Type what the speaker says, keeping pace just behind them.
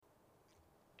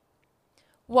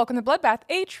Welcome to Bloodbath,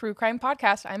 a true crime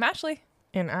podcast. I'm Ashley.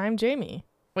 And I'm Jamie.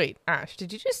 Wait, Ash,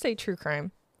 did you just say true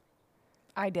crime?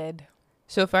 I did.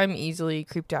 So if I'm easily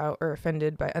creeped out or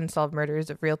offended by unsolved murders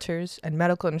of realtors and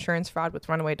medical insurance fraud with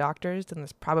runaway doctors, then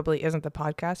this probably isn't the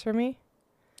podcast for me.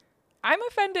 I'm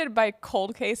offended by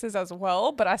cold cases as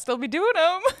well, but I still be doing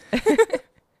them.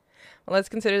 Well, let's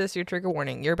consider this your trigger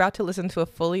warning. You're about to listen to a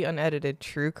fully unedited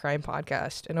true crime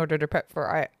podcast in order to prep for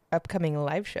our upcoming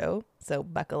live show, so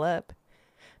buckle up.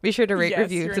 Be sure to rate,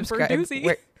 review, and subscribe.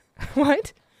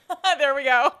 What? There we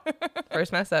go.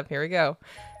 First mess up. Here we go.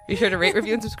 Be sure to rate,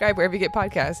 review, and subscribe wherever you get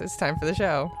podcasts. It's time for the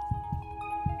show.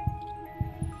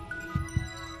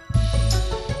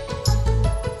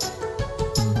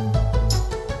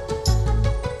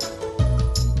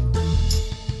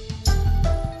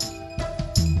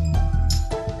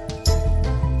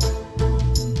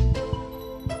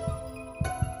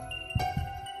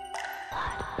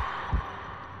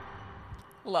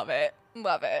 Love it.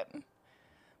 Love it.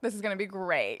 This is going to be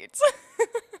great.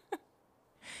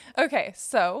 Okay,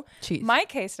 so my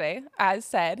case today, as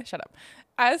said,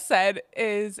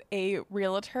 is a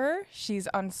realtor. She's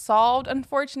unsolved,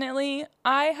 unfortunately.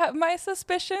 I have my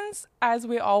suspicions, as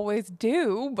we always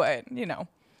do, but,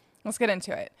 let's get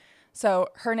into it. So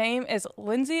her name is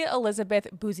Lindsay Elizabeth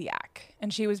Buziak,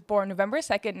 and she was born November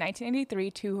 2nd,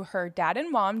 1983, to her dad and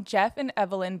mom, Jeff and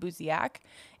Evelyn Buziak,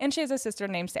 and she has a sister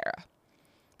named Sarah.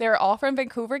 They're all from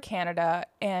Vancouver, Canada,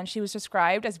 and she was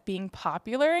described as being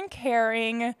popular and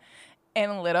caring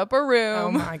and lit up a room.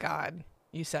 Oh my God.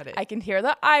 You said it. I can hear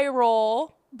the eye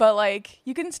roll, but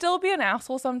you can still be an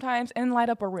asshole sometimes and light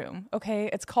up a room, okay?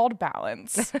 It's called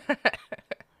balance.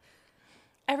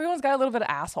 Everyone's got a little bit of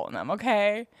asshole in them,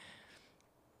 okay?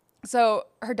 So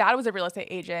her dad was a real estate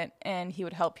agent, and he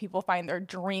would help people find their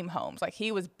dream homes.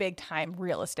 He was big time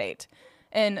real estate.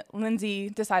 And Lindsay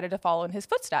decided to follow in his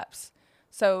footsteps.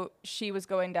 So she was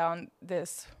going down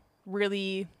this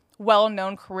really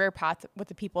well-known career path with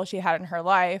the people she had in her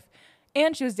life.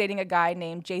 And she was dating a guy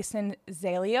named Jason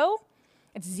Zailo.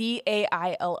 It's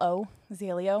Z-A-I-L-O.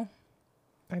 Zailo.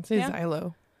 I'd say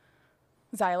Xylo.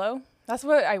 Xylo. That's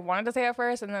what I wanted to say at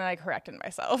first, and then I corrected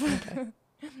myself. Okay.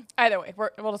 Either way,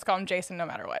 we'll just call him Jason no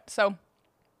matter what. So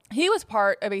he was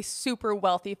part of a super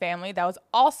wealthy family that was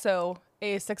also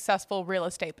a successful real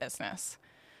estate business.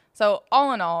 So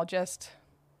all in all,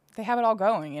 they have it all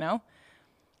going,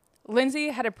 Lindsay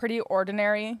had a pretty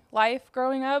ordinary life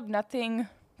growing up. Nothing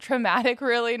traumatic,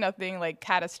 really. Nothing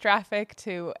catastrophic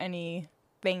to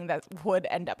anything that would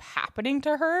end up happening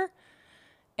to her.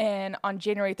 And on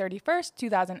January 31st,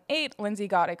 2008, Lindsay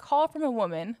got a call from a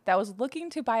woman that was looking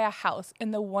to buy a house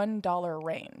in the $1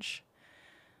 range.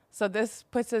 So this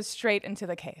puts us straight into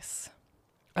the case.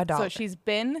 $1. So she's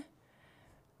been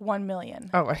 $1 million.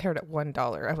 Oh, I heard it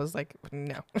 $1. I was like,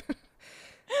 no.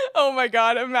 Oh my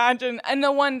God, imagine. In the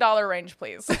 $1 range,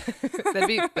 please.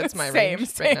 That's my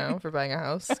range right now for buying a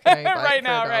house. Can I buy right it for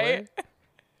now, $1? right?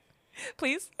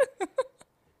 Please.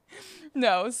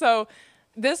 No, so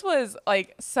this was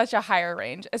such a higher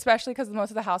range, especially because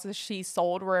most of the houses she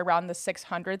sold were around the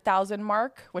 600,000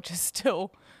 mark, which is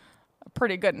still a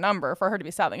pretty good number for her to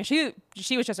be selling. She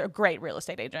was just a great real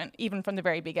estate agent, even from the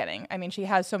very beginning. I mean, she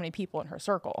has so many people in her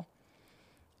circle.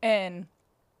 And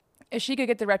if she could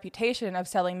get the reputation of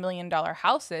selling $1 million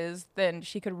houses, then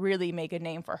she could really make a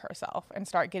name for herself and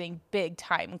start getting big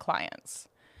time clients.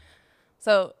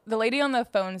 So the lady on the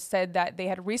phone said that they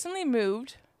had recently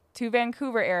moved to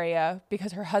Vancouver area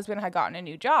because her husband had gotten a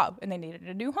new job and they needed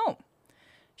a new home.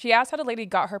 She asked how the lady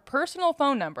got her personal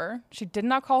phone number. She did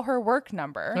not call her work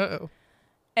number. Uh-oh.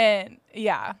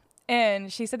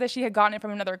 And she said that she had gotten it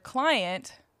from another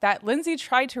client that Lindsay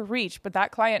tried to reach, but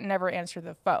that client never answered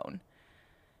the phone.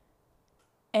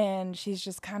 And she's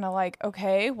just kind of like,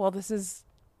 okay, well, this is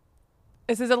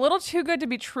a little too good to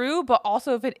be true, but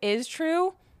also if it is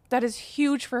true, that is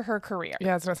huge for her career.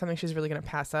 Yeah, it's not something she's really going to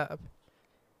pass up.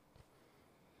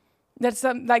 That's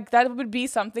that would be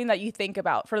something that you think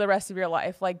about for the rest of your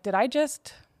life. Did I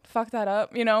just fuck that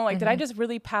up? Did I just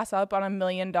really pass up on $1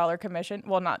 million commission?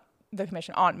 Well, not the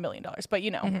commission on $1 million,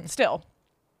 but still,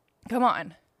 come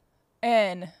on.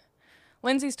 And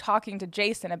Lindsay's talking to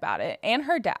Jason about it and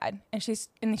her dad, and she's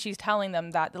telling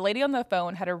them that the lady on the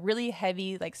phone had a really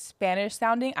heavy Spanish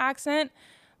sounding accent,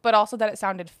 but also that it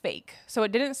sounded fake. So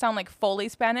it didn't sound fully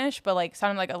Spanish, but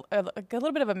sounded like a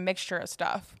little bit of a mixture of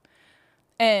stuff.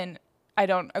 And I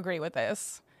don't agree with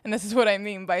this. And this is what I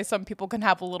mean by some people can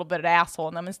have a little bit of asshole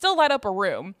in them and still light up a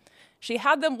room. She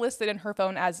had them listed in her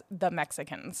phone as the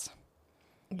Mexicans.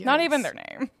 Yes. Not even their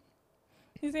name.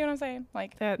 You see what I'm saying?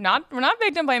 We're not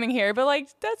victim blaming here, but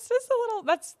that's just a little,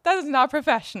 that is not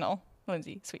professional.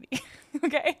 Lindsay, sweetie.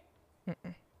 Okay.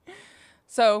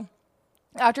 So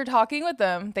after talking with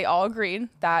them, they all agreed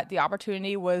that the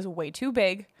opportunity was way too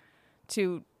big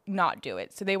to not do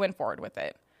it. So they went forward with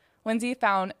it. Lindsay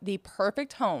found the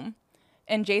perfect home,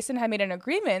 and Jason had made an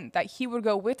agreement that he would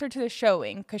go with her to the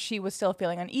showing because she was still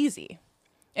feeling uneasy.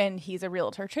 And he's a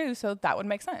realtor too, so that would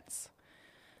make sense.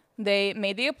 They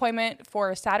made the appointment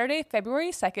for Saturday,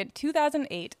 February 2nd,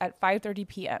 2008 at 5:30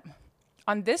 p.m.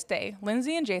 On this day,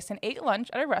 Lindsay and Jason ate lunch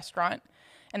at a restaurant,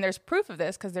 and there's proof of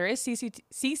this because there is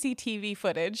CCTV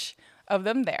footage of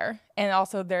them there. And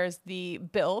also there's the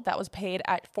bill that was paid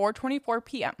at 4:24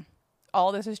 p.m.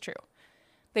 All this is true.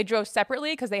 They drove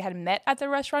separately because they had met at the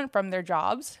restaurant from their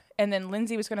jobs. And then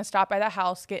Lindsay was going to stop by the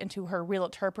house, get into her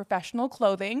realtor professional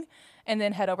clothing, and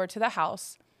then head over to the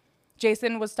house.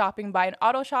 Jason was stopping by an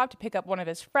auto shop to pick up one of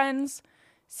his friends.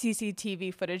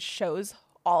 CCTV footage shows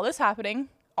all this happening,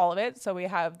 all of it. So we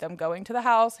have them going to the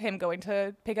house, him going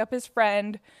to pick up his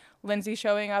friend, Lindsay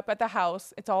showing up at the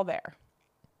house. It's all there,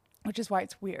 which is why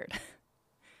it's weird.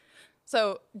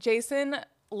 So Jason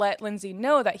let Lindsay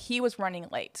know that he was running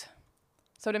late.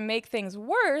 So to make things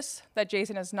worse, that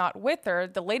Jason is not with her,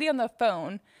 the lady on the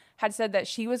phone had said that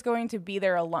she was going to be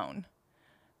there alone.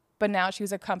 But now she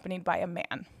was accompanied by a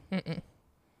man. Mm-mm.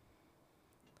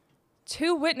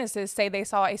 2 witnesses say they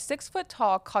saw a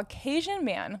 6-foot-tall Caucasian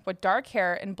man with dark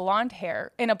hair and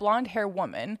a blonde hair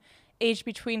woman, aged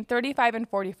between 35 and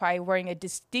 45, wearing a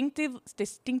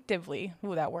distinctively,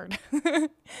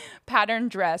 patterned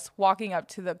dress, walking up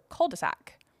to the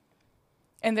cul-de-sac.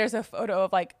 And there's a photo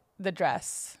of like the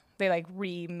dress. They like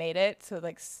remade it to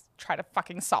like try to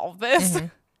fucking solve this.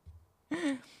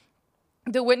 Mm-hmm.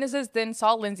 The witnesses then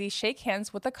saw Lindsay shake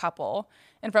hands with the couple,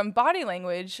 and from body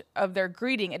language of their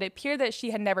greeting, it appeared that she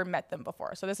had never met them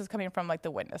before. So this is coming from like the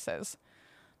witnesses.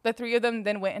 The 3 of them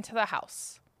then went into the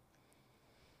house.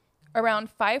 Around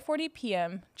 5:40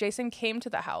 p.m., Jason came to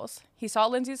the house. He saw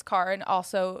Lindsay's car, and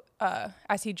also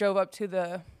as he drove up to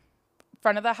the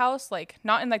front of the house, like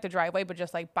not in like the driveway, but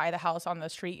just like by the house on the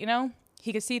street, you know,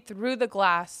 he could see through the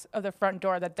glass of the front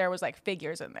door that there was like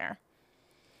figures in there.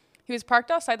 He was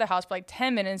parked outside the house for like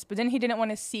 10 minutes, but then he didn't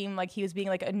want to seem like he was being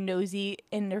like a nosy,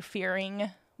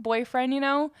 interfering boyfriend, you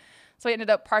know? So he ended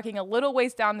up parking a little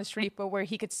ways down the street, but where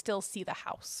he could still see the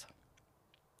house.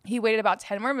 He waited about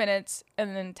 10 more minutes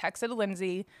and then texted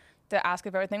Lindsay to ask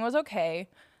if everything was okay.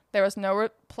 There was no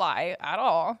reply at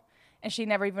all, and she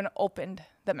never even opened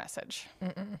the message.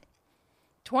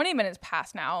 20 minutes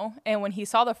passed now, and when he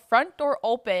saw the front door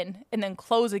open and then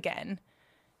close again,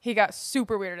 he got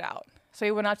super weirded out. So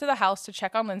he went out to the house to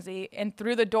check on Lindsay, and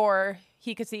through the door,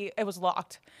 he could see it was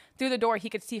locked. Through the door, he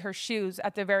could see her shoes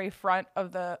at the very front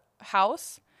of the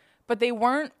house, but they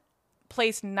weren't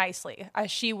placed nicely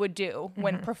as she would do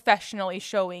when professionally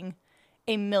showing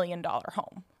 $1 million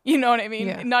home. You know what I mean?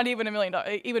 Yeah. Not even $1 million,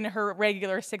 even her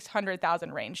regular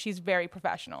 600,000 range. She's very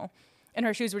professional, and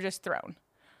her shoes were just thrown.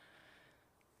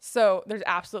 So there's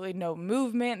absolutely no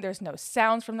movement. There's no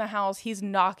sounds from the house. He's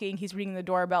knocking. He's ringing the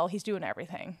doorbell. He's doing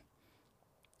everything.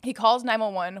 He calls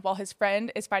 911 while his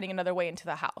friend is finding another way into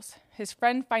the house. His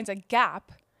friend finds a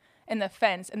gap in the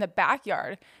fence in the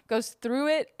backyard, goes through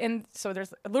it, and so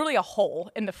there's literally a hole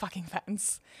in the fucking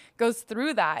fence, goes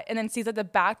through that, and then sees that the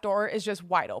back door is just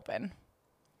wide open.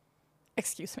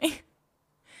 Excuse me.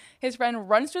 His friend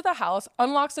runs through the house,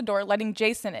 unlocks the door, letting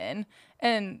Jason in,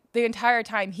 and the entire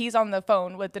time he's on the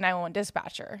phone with the 911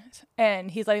 dispatcher,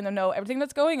 and he's letting them know everything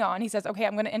that's going on. He says, okay,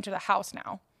 I'm going to enter the house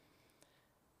now.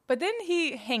 But then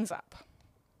he hangs up.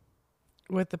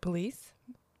 With the police?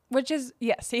 Which is,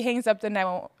 yes, he hangs up the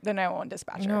 911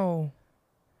 dispatcher. No.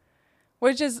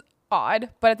 Which is odd,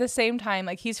 but at the same time,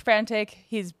 like, he's frantic.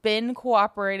 He's been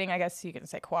cooperating, I guess you can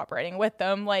say cooperating with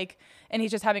them, like, and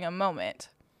he's just having a moment.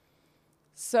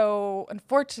 So,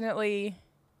 unfortunately,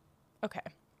 okay.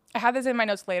 I have this in my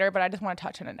notes later, but I just want to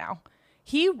touch on it now.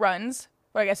 He runs,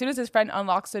 like, as soon as his friend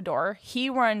unlocks the door, he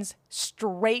runs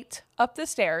straight up the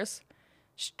stairs,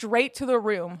 straight to the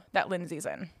room that Lindsay's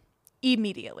in,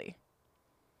 immediately.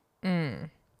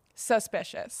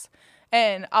 Suspicious.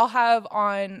 And I'll have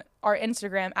on our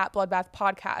Instagram at Bloodbath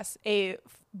Podcast a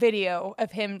video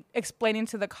of him explaining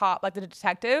to the cop, like the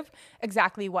detective,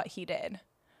 exactly what he did.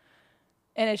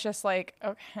 And it's just like,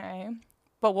 okay,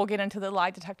 but we'll get into the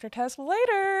lie detector test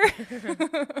later.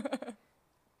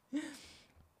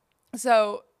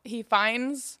 So he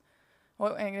finds,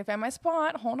 well, I'm going to find my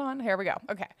spot. Hold on. Here we go.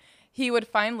 Okay. He would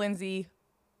find Lindsay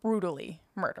brutally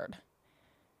murdered.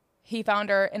 He found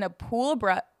her in a pool of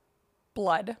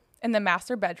blood in the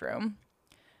master bedroom.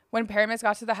 When paramedics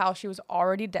got to the house, she was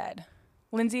already dead.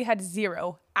 Lindsay had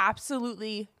zero,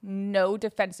 absolutely no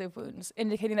defensive wounds,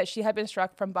 indicating that she had been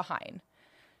struck from behind.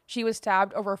 She was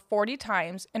stabbed over 40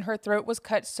 times, and her throat was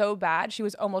cut so bad she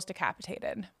was almost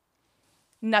decapitated.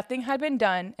 Nothing had been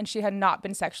done, and she had not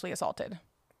been sexually assaulted.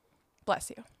 Bless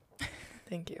you.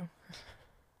 Thank you.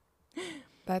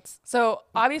 That's... So,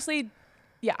 obviously,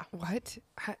 yeah. What?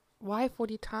 Why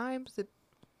 40 times?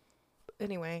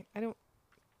 Anyway,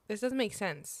 this doesn't make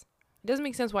sense. It doesn't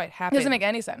make sense why it happened. It doesn't make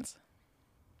any sense.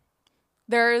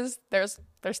 There's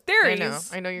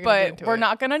theories. I know you're gonna get but into we're it.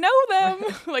 not gonna know them.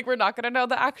 Like, we're not gonna know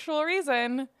the actual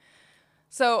reason.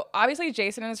 So obviously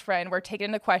Jason and his friend were taken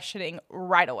into questioning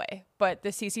right away, but the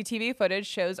CCTV footage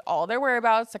shows all their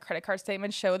whereabouts. The credit card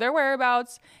statements show their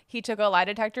whereabouts. He took a lie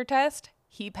detector test.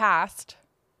 He passed.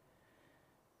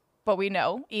 But we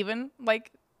know, even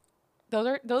like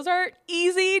those are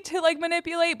easy to like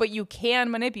manipulate, but you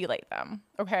can manipulate them.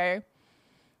 Okay.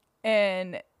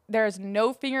 And there's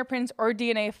no fingerprints or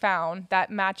DNA found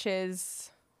that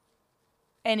matches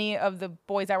any of the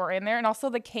boys that were in there. And also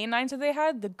the canines that they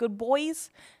had, the good boys,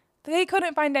 they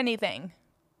couldn't find anything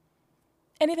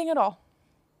at all.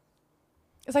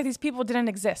 It's like these people didn't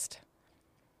exist.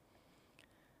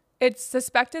 It's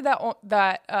suspected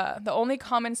that the only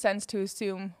common sense to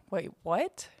assume, wait,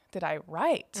 what did I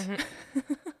write?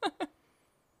 Mm-hmm.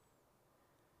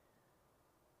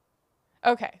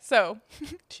 Okay, so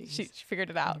she figured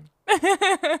it out.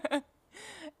 Mm-hmm.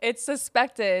 It's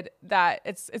suspected that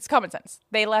it's common sense.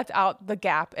 They left out the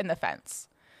gap in the fence,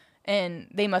 and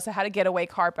they must have had a getaway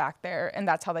car back there, and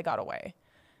that's how they got away.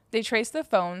 They traced the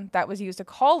phone that was used to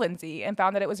call Lindsay and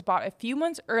found that it was bought a few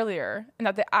months earlier, and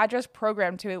that the address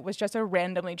programmed to it was just a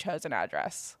randomly chosen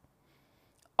address.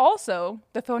 Also,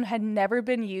 the phone had never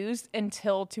been used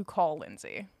until to call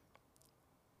Lindsay.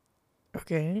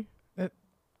 Okay.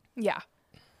 Yeah.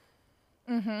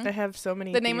 Mm-hmm. I have so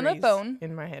many the name on the phone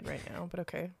in my head right now, but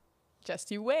okay.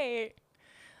 Just you wait.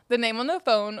 The name on the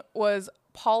phone was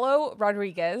Paulo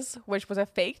Rodriguez, which was a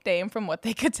fake name from what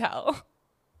they could tell.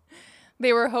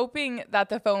 They were hoping that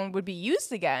the phone would be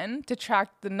used again to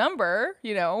track the number,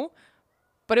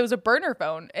 but it was a burner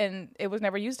phone and it was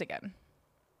never used again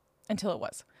until it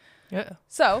was. Yeah.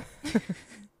 So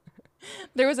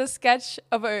there was a sketch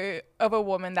of a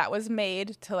woman that was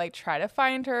made to like try to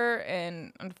find her,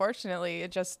 and unfortunately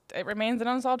it remains an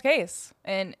unsolved case.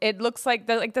 And it looks like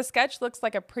the sketch looks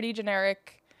like a pretty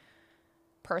generic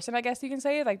person, I guess you can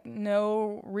say, like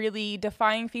no really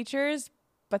defining features,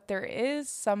 but there is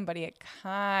somebody it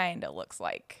kind of looks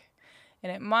like,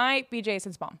 and it might be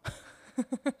Jason's mom.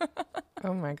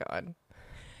 Oh my God.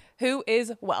 Who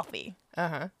is wealthy.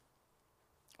 Uh-huh.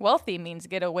 Wealthy means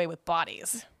get away with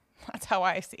bodies. That's how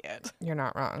I see it. You're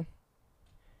not wrong.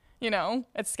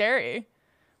 It's scary.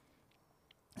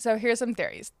 So here's some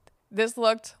theories. This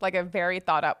looked like a very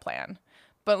thought out plan,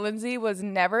 but Lindsay was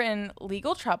never in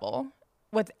legal trouble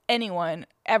with anyone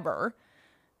ever.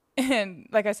 And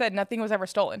like I said, nothing was ever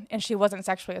stolen, and she wasn't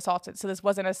sexually assaulted. So this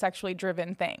wasn't a sexually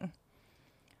driven thing.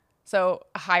 So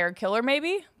a hired killer,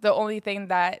 maybe. The only thing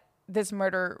that this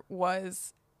murder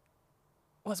was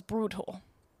brutal.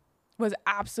 Was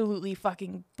absolutely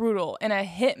fucking brutal. And a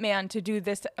hitman to do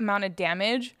this amount of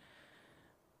damage,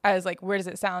 as like weird as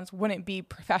it sounds, wouldn't be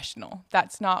professional.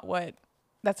 That's not what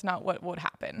would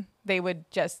happen. They would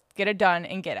just get it done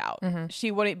and get out. Mm-hmm. She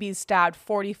wouldn't be stabbed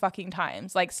 40 fucking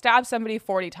times. Like stab somebody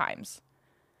 40 times.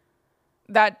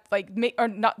 That like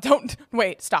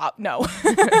stop. No.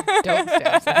 Don't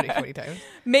stab somebody 40 times.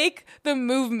 Make the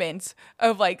movement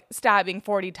of like stabbing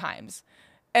 40 times.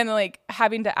 And like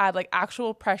having to add like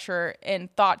actual pressure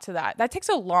and thought to that. That takes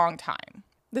a long time.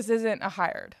 This isn't a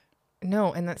hired.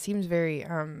 No, and that seems very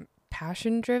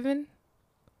passion driven.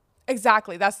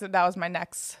 Exactly. That was my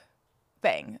next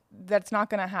thing. That's not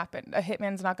going to happen. A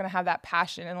hitman's not going to have that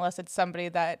passion unless it's somebody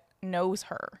that knows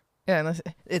her. Yeah, unless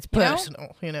it's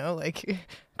personal, like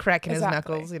cracking his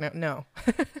knuckles, no.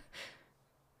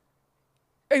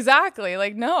 Exactly.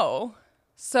 Like, no.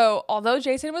 So, although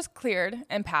Jason was cleared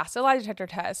and passed a lie detector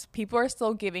test, people are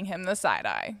still giving him the side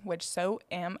eye, which so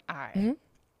am I. Mm-hmm.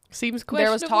 Seems questionable.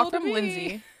 There was talk from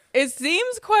Lindsay. It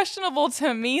seems questionable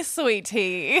to me,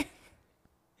 sweetie.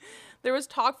 There was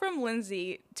talk from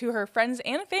Lindsay to her friends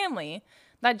and family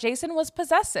that Jason was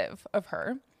possessive of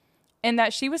her and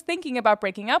that she was thinking about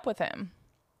breaking up with him.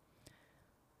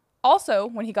 Also,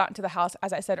 when he got into the house,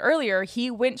 as I said earlier,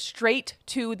 he went straight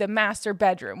to the master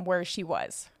bedroom where she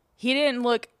was. He didn't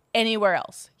look anywhere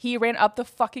else. He ran up the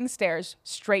fucking stairs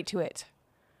straight to it.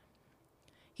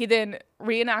 He then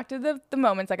reenacted the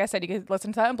moments. Like I said, you could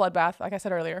listen to that in Bloodbath. Like I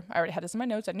said earlier, I already had this in my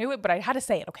notes. I knew it, but I had to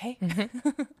say it, okay?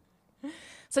 Mm-hmm.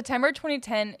 September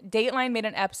 2010, Dateline made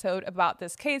an episode about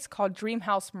this case called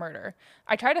Dreamhouse Murder.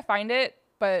 I tried to find it,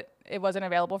 but it wasn't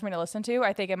available for me to listen to.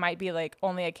 I think it might be like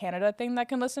only a Canada thing that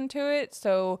can listen to it.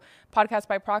 So Podcast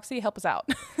by Proxy, help us out.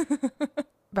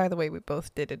 By the way, we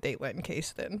both did a Dateline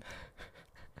case then.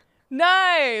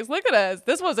 Nice. Look at us.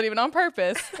 This wasn't even on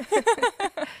purpose.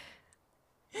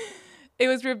 It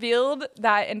was revealed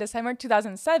that in December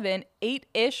 2007,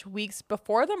 8-ish weeks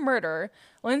before the murder,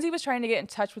 Lindsay was trying to get in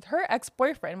touch with her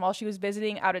ex-boyfriend while she was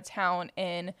visiting out of town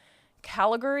in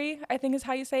Calgary, I think is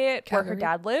how you say it, Calgary? Where her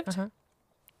dad lived. Uh-huh.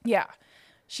 Yeah.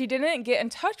 She didn't get in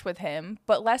touch with him,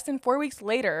 but less than 4 weeks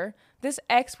later, this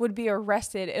ex would be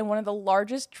arrested in one of the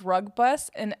largest drug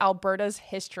busts in Alberta's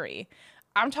history.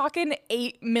 I'm talking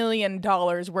 $8 million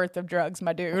worth of drugs,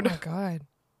 my dude. Oh, my God.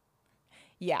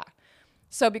 Yeah.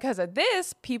 So because of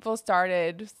this, people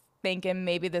started thinking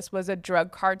maybe this was a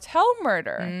drug cartel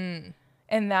murder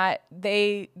and that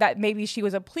maybe she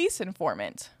was a police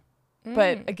informant.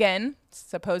 But again,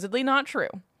 supposedly not true.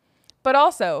 But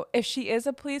also, if she is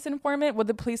a police informant, would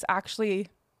the police actually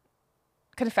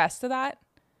confess to that?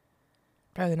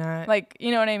 Probably not. Like,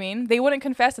 you know what I mean? They wouldn't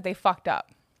confess that they fucked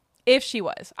up. If she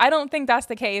was. I don't think that's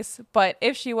the case, but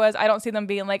if she was, I don't see them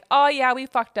being like, oh yeah, we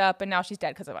fucked up and now she's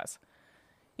dead because of us.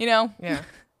 You know? Yeah.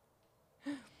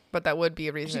 But that would be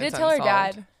a reason she did tell her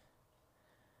dad.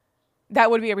 That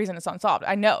would be a reason it's unsolved.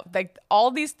 I know. Like, all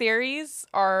these theories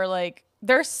are like,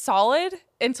 they're solid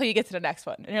until you get to the next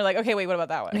one. And you're like, okay, wait, what about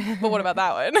that one? But what about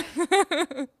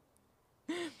that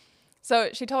one? So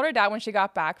she told her dad when she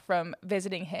got back from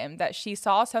visiting him that she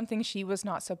saw something she was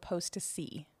not supposed to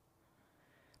see,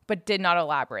 but did not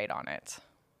elaborate on it.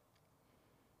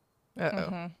 Uh-oh.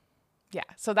 Mm-hmm. Yeah.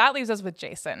 So that leaves us with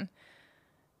Jason.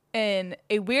 In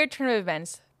a weird turn of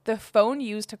events, the phone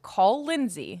used to call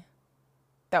Lindsay,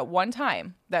 that one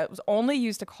time that was only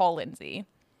used to call Lindsay,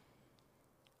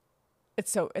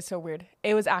 it's so weird.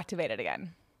 It was activated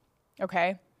again.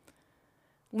 Okay?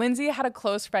 Lindsay had a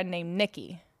close friend named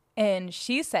Nikki, and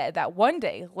she said that one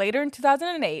day, later in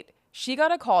 2008, she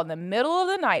got a call in the middle of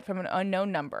the night from an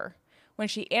unknown number. When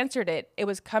she answered it, she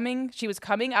was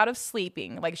coming out of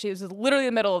sleeping, like she was literally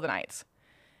in the middle of the night.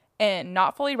 And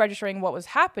not fully registering what was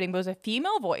happening, was a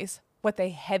female voice with a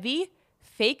heavy,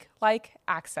 fake-like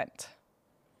accent.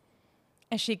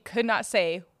 And she could not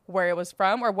say where it was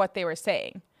from or what they were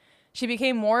saying. She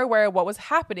became more aware of what was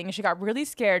happening, and she got really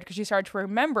scared because she started to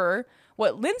remember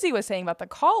what Lindsay was saying about the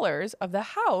callers of the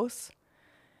house.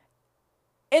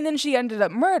 And then she ended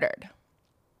up murdered.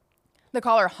 The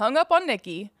caller hung up on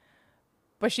Nikki,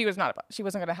 but she wasn't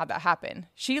going to have that happen.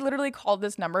 She literally called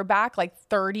this number back like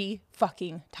 30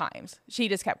 fucking times. She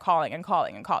just kept calling and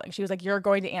calling and calling. She was like, you're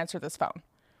going to answer this phone.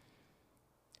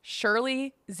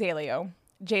 Shirley Zaleo,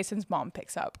 Jason's mom,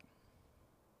 picks up.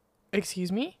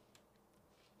 Excuse me?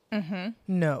 Mm-hmm.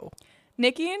 No.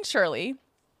 Nikki and Shirley.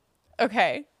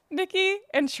 Okay. Nikki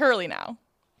and Shirley now.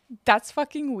 That's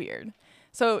fucking weird.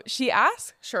 So she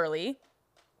asks Shirley,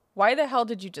 why the hell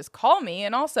did you just call me?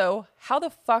 And also, how the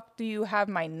fuck do you have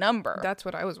my number? That's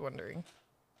what I was wondering.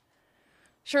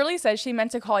 Shirley says she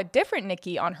meant to call a different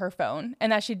Nikki on her phone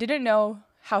and that she didn't know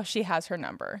how she has her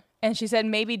number. And she said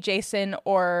maybe Jason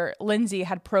or Lindsay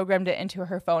had programmed it into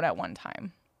her phone at one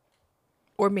time.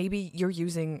 Or maybe you're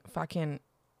using fucking...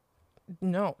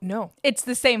 No. It's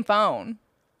the same phone.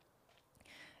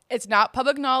 It's not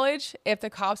public knowledge if the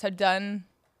cops had done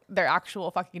their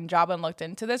actual fucking job and looked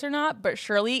into this or not, but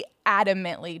Shirley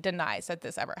adamantly denies that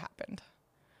this ever happened.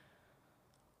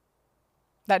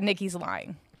 That Nikki's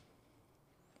lying.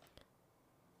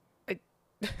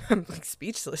 I'm like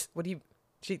speechless. What do you...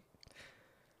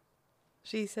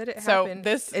 She said it happened.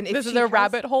 So this is a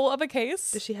rabbit hole of a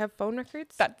case. Does she have phone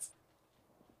records?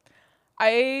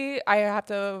 I have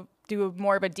to do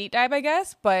more of a deep dive, I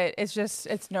guess, but it's just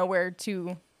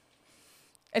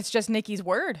Nikki's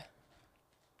word.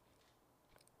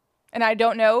 And I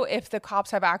don't know if the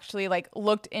cops have actually like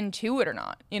looked into it or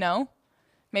not, you know?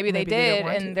 Maybe they did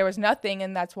and there was nothing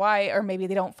and that's why, or maybe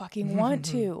they don't fucking want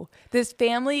to. This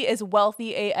family is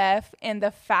wealthy AF, and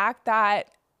the fact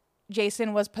that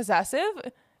Jason was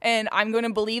possessive, and I'm going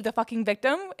to believe the fucking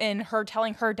victim in her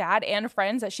telling her dad and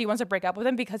friends that she wants to break up with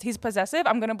him because he's possessive,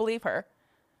 I'm going to believe her.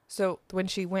 So when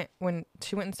she went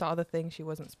and saw the thing she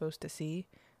wasn't supposed to see,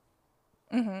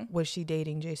 was she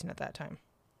dating Jason at that time?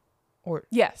 Or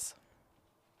yes.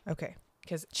 Okay.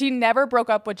 Because she never broke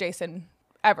up with Jason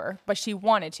ever, but she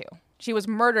wanted to. She was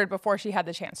murdered before she had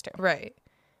the chance to. Right.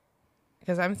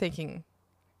 Because I'm thinking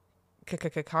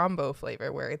combo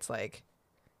flavor where it's like,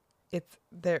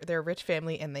 they're a rich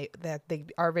family and they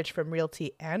are rich from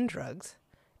realty and drugs,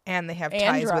 and they have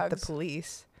ties with the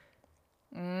police.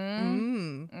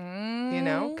 You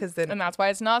know, because then... And that's why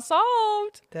it's not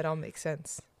solved. That all makes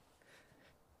sense.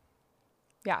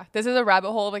 Yeah, this is a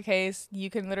rabbit hole of a case. You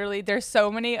can literally... There's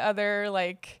so many other,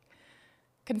 like,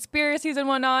 conspiracies and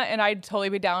whatnot, and I'd totally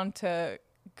be down to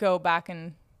go back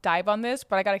and dive on this,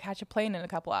 but I got to catch a plane in a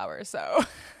couple hours, so...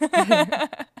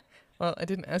 Well, I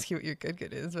didn't ask you what your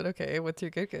good is, but okay, what's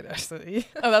your good, Ashley?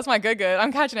 Oh, that's my good.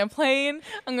 I'm catching a plane.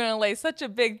 I'm going to lay such a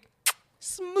big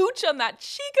smooch on that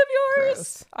cheek of yours.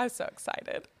 Gross. I'm so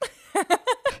excited.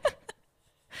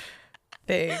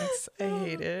 Thanks. I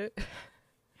hate it.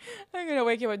 I'm going to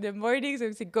wake you up in the mornings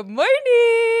and say, good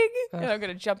morning. And I'm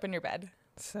going to jump in your bed.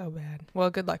 So bad. Well,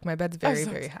 good luck. My bed's very,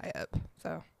 very high up.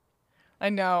 So I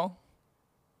know.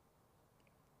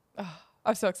 Oh,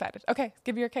 I'm so excited. Okay,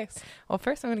 give me your case. Well,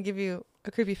 first I'm going to give you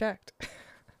a creepy fact.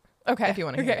 Okay. If you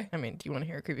want to hear it. I mean, do you want to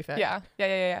hear a creepy fact? Yeah.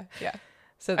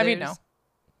 So I mean, no.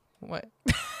 What?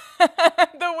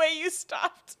 The way you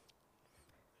stopped.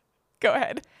 Go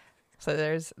ahead. So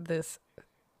there's this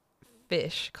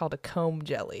fish called a comb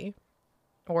jelly,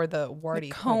 or the warty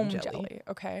comb jelly.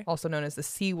 Okay. Also known as the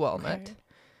sea walnut,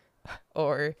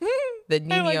 or the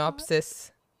Niniopsis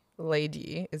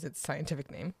leidii is its scientific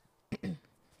name.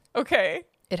 Okay.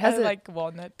 It has a like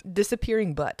walnut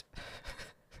disappearing butt.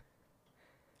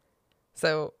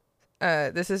 So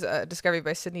this is a discovery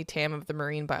by Sidney Tam of the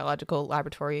Marine Biological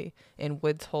Laboratory in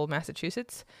Woods Hole,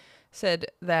 Massachusetts. Said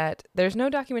that there's no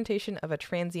documentation of a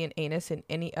transient anus in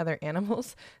any other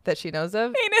animals that she knows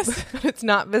of. Anus. It's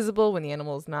not visible when the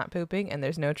animal is not pooping, and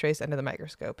there's no trace under the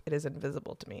microscope. It is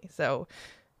invisible to me. So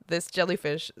this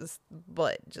jellyfish's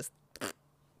butt just...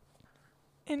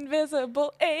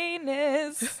 Invisible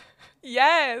anus.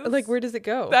 Yes. Like, where does it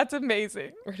go? That's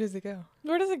amazing. Where does it go?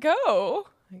 Where does it go?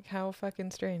 Like, how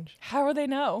fucking strange. How would they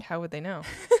know? How would they know?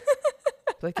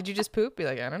 Like, did you just poop? Be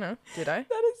like, I don't know. Did I?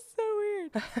 That is so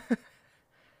weird.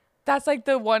 That's like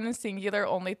the one singular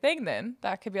only thing then.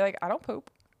 That could be like, I don't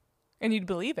poop. And you'd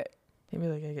believe it. You'd be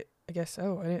like, I guess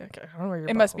so. I don't know where your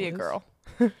It must be a is. girl.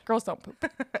 Girls don't poop.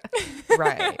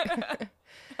 Right.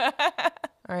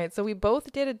 All right, so we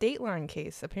both did a Dateline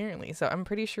case, apparently. So I'm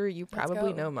pretty sure you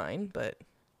probably know mine, but...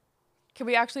 Can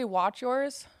we actually watch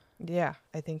yours? Yeah,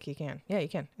 I think you can. Yeah, you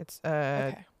can. It's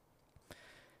Okay.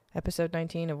 episode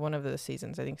 19 of one of the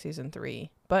seasons, I think season 3.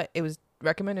 But it was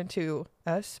recommended to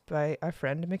us by our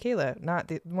friend Michaela. Not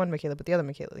the one Michaela, but the other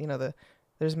Michaela. You know,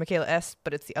 there's Michaela S.,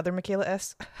 but it's the other Michaela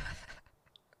S.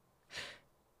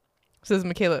 So this is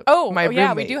Michaela. My roommate.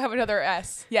 Yeah, we do have another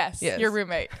S. Yes, your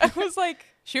roommate. I was like,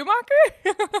 Schumacher?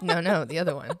 No, the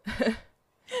other one.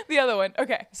 The other one.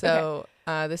 Okay. So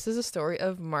this is a story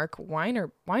of Mark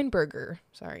Weinberger.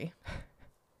 Sorry.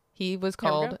 He was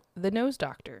called the Nose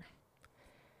Doctor.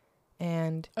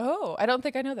 And I don't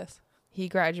think I know this. He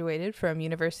graduated from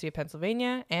University of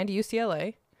Pennsylvania and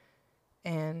UCLA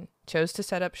and chose to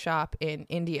set up shop in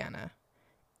Indiana.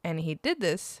 And he did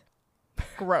this...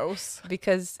 Gross.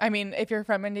 Because... I mean, if you're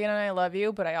from Indiana, I love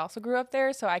you, but I also grew up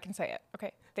there, so I can say it.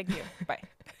 Okay. Thank you. Bye.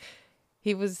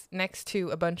 He was next to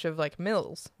a bunch of like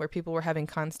mills where people were having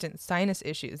constant sinus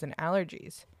issues and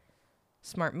allergies.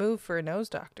 Smart move for a nose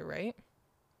doctor, right?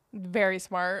 Very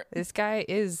smart. This guy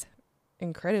is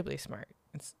incredibly smart.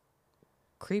 It's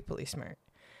creepily smart.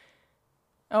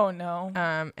 Oh, no.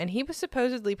 And he was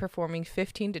supposedly performing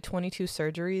 15 to 22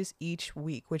 surgeries each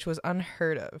week, which was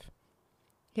unheard of.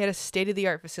 He had a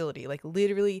state-of-the-art facility. Like,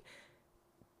 literally,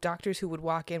 doctors who would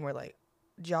walk in were, like,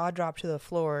 jaw dropped to the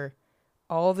floor.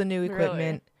 All the new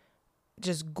equipment. Really?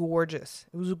 Just gorgeous.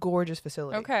 It was a gorgeous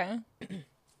facility. Okay.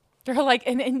 They're like,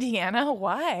 in Indiana?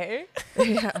 Why?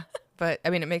 Yeah. But, I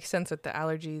mean, it makes sense with the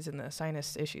allergies and the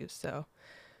sinus issues, so...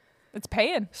 It's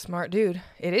paying. Smart dude.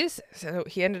 It is. So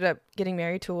he ended up getting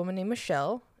married to a woman named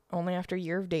Michelle only after a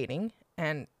year of dating.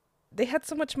 And they had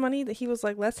so much money that he was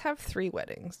like, let's have 3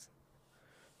 weddings.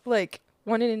 Like,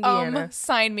 one in Indiana.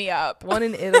 Sign me up. One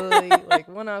in Italy. Like,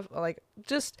 one of, like,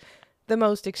 just the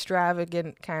most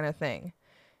extravagant kind of thing.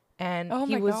 And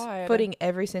he was footing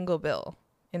every single bill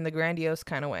in the grandiose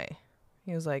kind of way.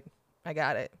 He was like, I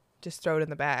got it. Just throw it in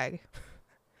the bag.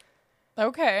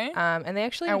 Okay. And they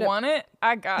actually... I want it.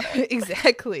 I got it.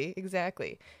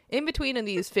 Exactly. In between of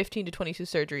these 15 to 22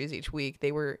 surgeries each week,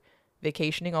 they were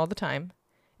vacationing all the time.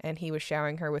 And he was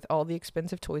showering her with all the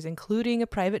expensive toys, including a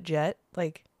private jet.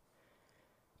 Like,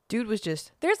 dude was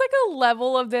just... There's like a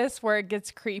level of this where it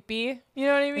gets creepy. You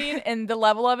know what I mean? And the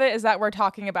level of it is that we're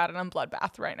talking about it on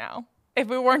Bloodbath right now. If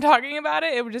we weren't talking about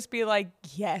it, it would just be like,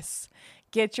 yes,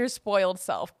 get your spoiled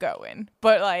self going.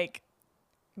 But like,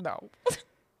 no.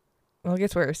 Well, it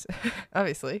gets worse,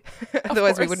 obviously.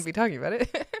 Otherwise, we wouldn't be talking about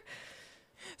it.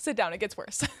 Sit down. It gets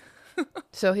worse.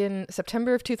 So in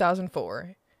September of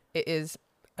 2004, it is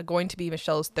going to be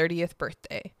Michelle's 30th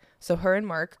birthday. So her and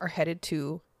Mark are headed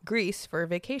to Greece for a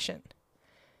vacation.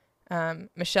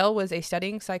 Michelle was a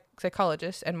studying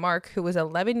psychologist, and Mark, who was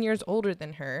 11 years older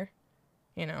than her,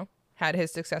 had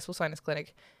his successful sinus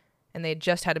clinic, and they had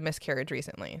just had a miscarriage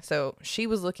recently. So she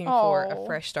was looking for a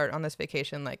fresh start on this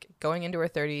vacation, like going into her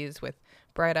 30s with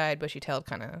bright-eyed, bushy-tailed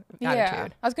kind of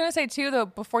attitude. I was going to say, too, though,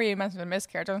 before you mentioned the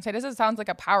miscarriage, I was going to say, this sounds like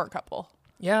a power couple.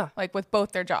 Yeah. Like with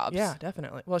both their jobs. Yeah,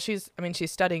 definitely. Well, she's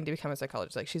studying to become a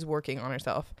psychologist. Like she's working on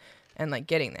herself and like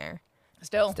getting there.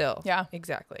 Still. Yeah.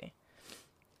 Exactly.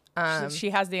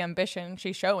 She has the ambition.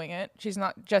 She's showing it. She's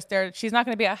not just there. She's not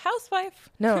going to be a housewife.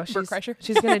 No, she's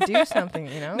going to do something,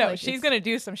 No, like she's going to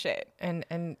do some shit. And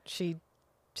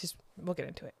we'll get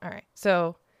into it. All right.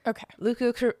 So, okay.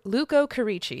 Luco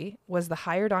Carici was the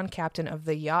hired on captain of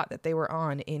the yacht that they were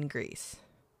on in Greece.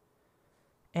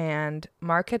 And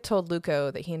Mark had told Luco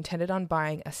that he intended on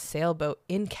buying a sailboat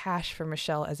in cash for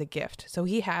Michelle as a gift. So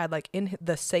he had, like, in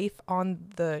the safe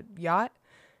on the yacht,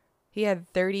 he had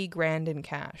 30 grand in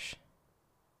cash.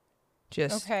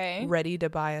 Just ready to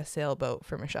buy a sailboat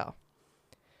for Michelle.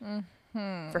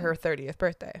 For her 30th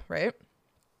birthday, right?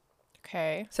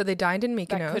 Okay. So they dined in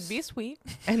Mykonos. That could be sweet.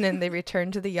 And then they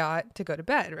returned to the yacht to go to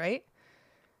bed, right?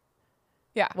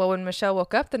 Yeah. Well, when Michelle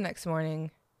woke up the next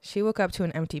morning, she woke up to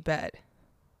an empty bed.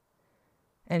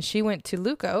 And she went to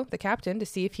Luco, the captain, to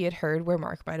see if he had heard where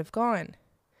Mark might have gone.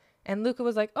 And Luco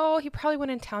was like, oh, he probably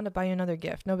went in town to buy you another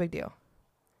gift. No big deal.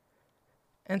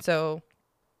 And so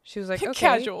she was like, okay.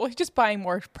 Casual. He's just buying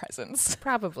more presents.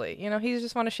 Probably. He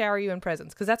just want to shower you in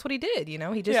presents. Because that's what he did, He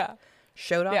just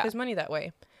showed off his money that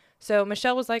way. So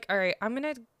Michelle was like, all right, I'm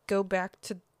going to go back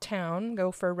to town,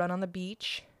 go for a run on the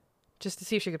beach, just to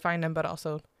see if she could find him, but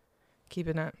also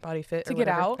keeping that body fit. To get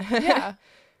out. Yeah.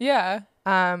 Yeah.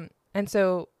 And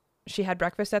so she had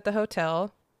breakfast at the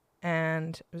hotel,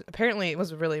 and apparently it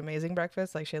was a really amazing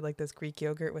breakfast. Like she had like this Greek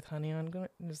yogurt with honey on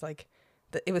it. It was like,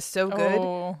 it was so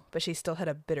good, but she still had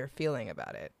a bitter feeling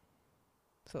about it.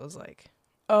 So it was like,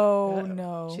 oh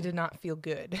no, she did not feel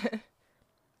good.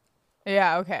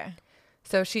 Yeah. Okay.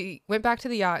 So she went back to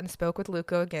the yacht and spoke with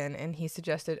Luco again, and he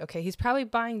suggested, okay, he's probably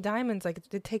buying diamonds. Like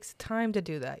it takes time to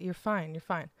do that. You're fine.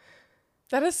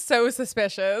 That is so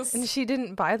suspicious. And she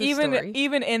didn't buy the story.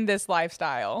 Even in this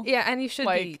lifestyle. Yeah, and you should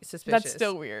be suspicious. That's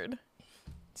still weird.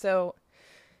 So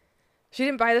she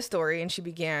didn't buy the story, and she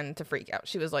began to freak out.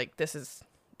 She was like, this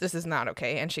is not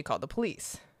okay. And she called the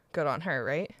police. Good on her,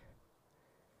 right?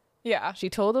 Yeah. She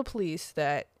told the police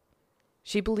that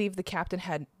she believed the captain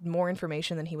had more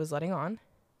information than he was letting on.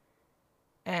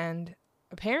 And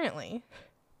apparently,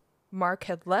 Mark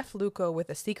had left Luco with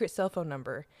a secret cell phone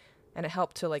number, and it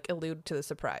helped to like allude to the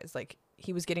surprise. Like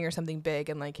he was getting her something big,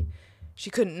 and like she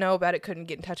couldn't know about it, couldn't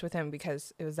get in touch with him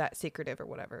because it was that secretive or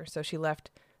whatever. So he left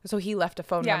a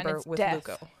phone number with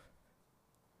Luco.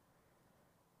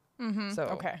 So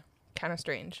okay. Kind of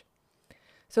strange.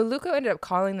 So Luco ended up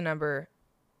calling the number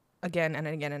again and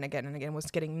again and again and again, was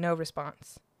getting no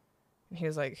response. And he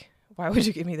was like, why would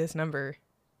you give me this number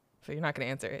if you're not going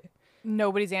to answer it?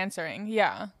 Nobody's answering.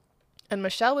 Yeah. And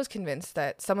Michelle was convinced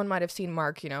that someone might have seen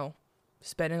Mark,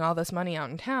 spending all this money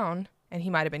out in town, and he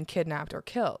might have been kidnapped or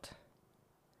killed.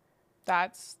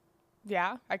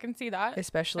 Yeah, I can see that.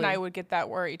 Especially. And I would get that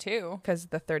worry too. Because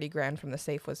the 30 grand from the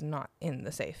safe was not in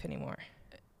the safe anymore.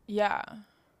 Yeah.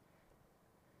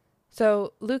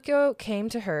 So Luco came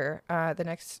to her the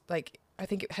next, I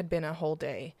think it had been a whole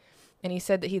day. And he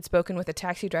said that he'd spoken with a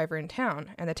taxi driver in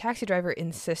town. And the taxi driver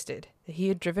insisted that he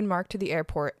had driven Mark to the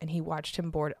airport and he watched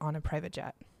him board on a private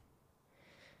jet.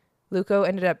 Luco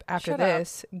ended up, after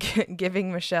this,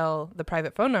 giving Michelle the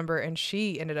private phone number. And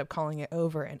she ended up calling it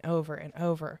over and over and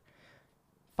over.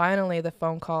 Finally, the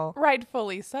phone call.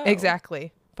 Rightfully so.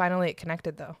 Exactly. Finally, it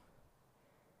connected, though.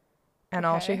 And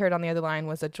all she heard on the other line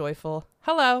was a joyful,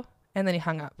 hello. And then he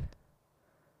hung up.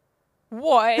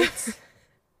 What?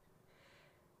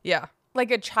 Yeah. Like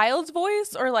a child's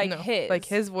voice or like his? Like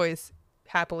his voice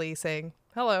happily saying,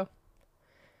 hello.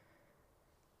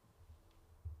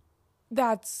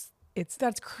 That's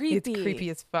creepy. It's creepy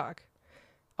as fuck.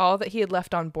 All that he had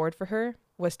left on board for her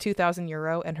was 2,000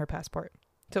 euro and her passport.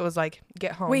 So it was like,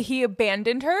 get home. Wait, he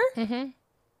abandoned her? Mm-hmm.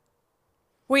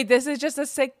 Wait, this is just a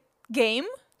sick game?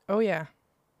 Oh, yeah.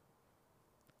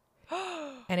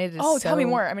 And it is tell me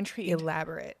more. I'm intrigued.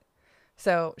 Elaborate.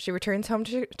 So she returns home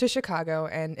to Chicago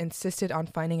and insisted on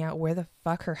finding out where the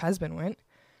fuck her husband went.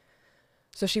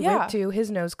 So she went to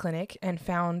his nose clinic and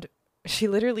she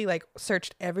literally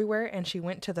searched everywhere, and she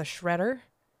went to the shredder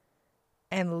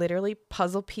and literally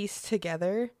puzzle pieced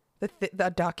together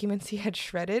the documents he had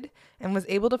shredded and was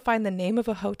able to find the name of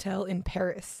a hotel in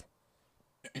Paris.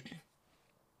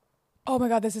 Oh my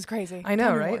God, this is crazy. I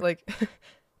know, right? Like,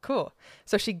 cool.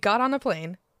 So she got on a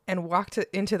plane and walked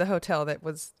into the hotel that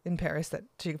was in Paris that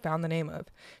she found the name of.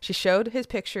 She showed his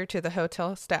picture to the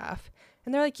hotel staff,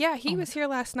 and they're like, yeah, he was here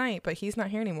last night, but he's not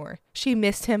here anymore. She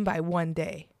missed him by 1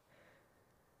 day.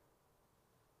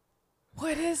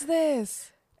 What is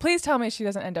this? Please tell me she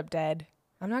doesn't end up dead.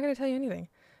 I'm not going to tell you anything.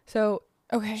 So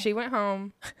okay, she went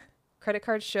home. Credit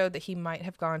cards showed that he might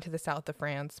have gone to the south of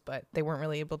France, but they weren't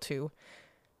really able to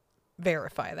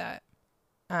verify that.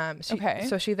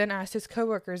 So she then asked his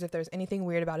coworkers if there's anything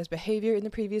weird about his behavior in the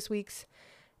previous weeks,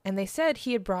 and they said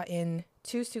he had brought in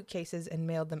 2 suitcases and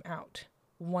mailed them out,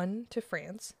 1 to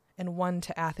France and 1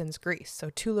 to Athens, Greece. So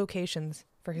 2 locations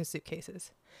for his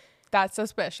suitcases. That's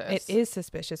suspicious. It is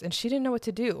suspicious, and she didn't know what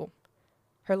to do.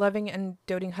 Her loving and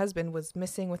doting husband was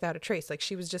missing without a trace. Like,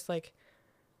 she was just like,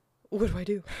 what do I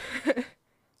do?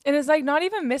 And it's like not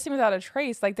even missing without a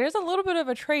trace. Like, there's a little bit of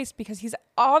a trace because he's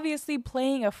obviously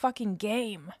playing a fucking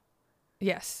game.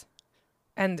 Yes.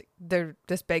 And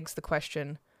this begs the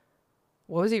question,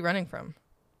 what was he running from?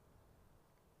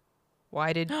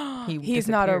 Why did he He's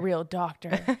disappear? not a real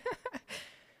doctor.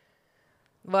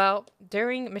 Well,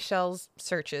 during Michelle's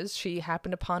searches, she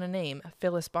happened upon a name,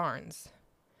 Phyllis Barnes.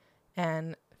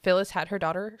 And Phyllis had her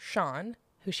daughter, Sean,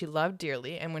 who she loved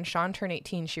dearly. And when Sean turned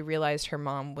 18, she realized her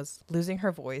mom was losing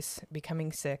her voice,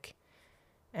 becoming sick,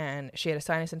 and she had a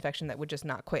sinus infection that would just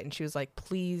not quit. And she was like,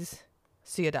 please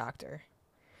see a doctor.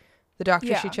 The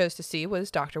doctor she chose to see was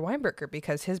Dr. Weinberger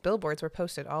because his billboards were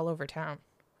posted all over town.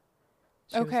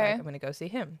 She was like, I'm going to go see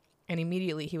him. And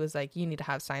immediately he was like, you need to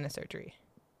have sinus surgery.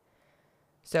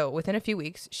 So within a few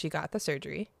weeks, she got the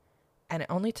surgery, and it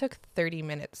only took 30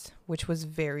 minutes, which was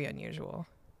very unusual.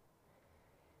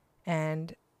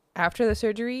 And after the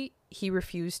surgery, he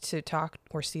refused to talk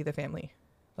or see the family.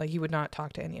 Like, he would not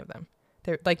talk to any of them.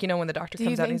 They're like, when the doctor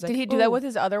comes out and he's like, did he do that with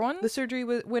his other one? The surgery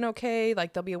went okay.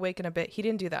 Like, they'll be awake in a bit. He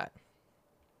didn't do that.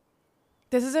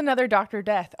 This is another Dr.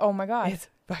 Death. Oh my God. It's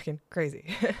fucking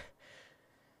crazy.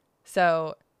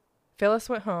 So Phyllis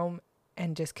went home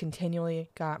and just continually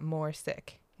got more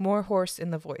sick, more hoarse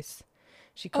in the voice.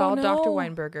 She called Dr.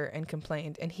 Weinberger and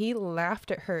complained, and he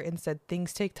laughed at her and said,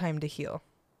 things take time to heal.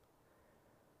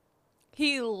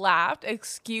 He laughed?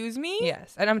 Excuse me?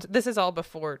 Yes. And this is all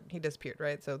before he disappeared,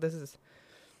 right? So this is...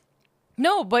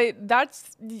 No, but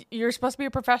you're supposed to be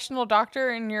a professional doctor,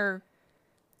 and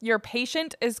your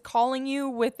patient is calling you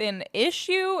with an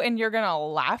issue, and you're going to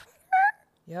laugh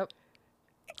at her? Yep.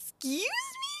 Excuse me?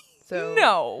 So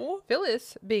no.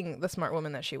 Phyllis, being the smart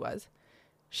woman that she was,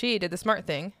 she did the smart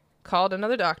thing, called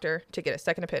another doctor to get a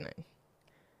second opinion.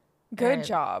 Good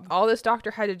job. All this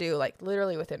doctor had to do, like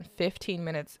literally within 15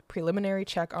 minutes, preliminary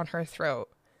check on her throat,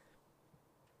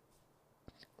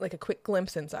 like a quick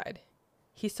glimpse inside.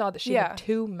 He saw that she had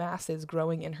 2 masses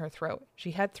growing in her throat.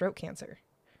 She had throat cancer.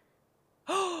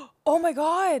 Oh my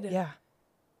God. Yeah.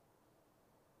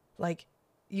 Like,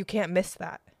 you can't miss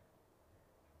that.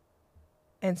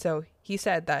 And so he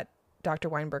said that Dr.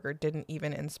 Weinberger didn't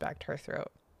even inspect her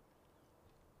throat.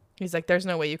 He's like, there's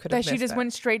no way you could have missed that. She just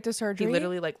went straight to surgery? He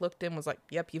literally looked in, was like,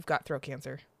 yep, you've got throat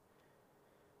cancer.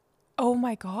 Oh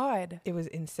my God. It was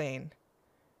insane.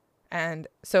 And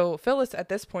so Phyllis at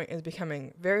this point is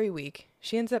becoming very weak.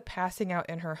 She ends up passing out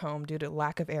in her home due to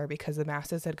lack of air because the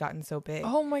masses had gotten so big.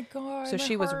 Oh my God. So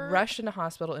she was rushed into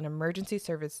hospital in emergency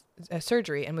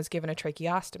surgery and was given a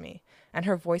tracheostomy. And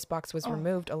her voice box was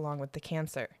removed along with the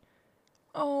cancer.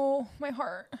 Oh, my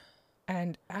heart.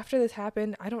 And after this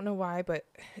happened, I don't know why, but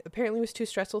apparently it was too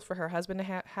stressful for her husband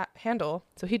to handle.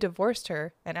 So he divorced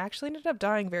her and actually ended up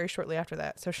dying very shortly after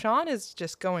that. So Sean is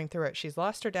just going through it. She's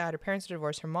lost her dad. Her parents are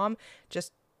divorced. Her mom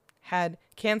just had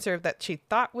cancer that she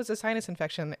thought was a sinus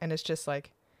infection. And it's just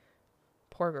like,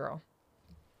 poor girl.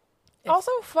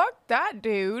 Also, fuck that,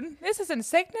 dude. This is in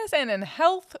sickness and in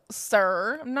health,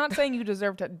 sir. I'm not saying you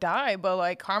deserve to die, but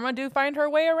like karma do find her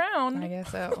way around. I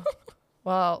guess so.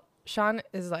 Well, Sean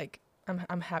is like,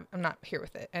 I'm not here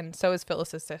with it. And so is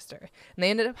Phyllis's sister. And they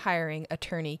ended up hiring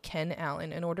attorney Ken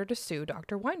Allen in order to sue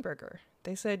Dr. Weinberger.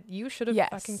 They said, you should have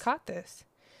fucking caught this.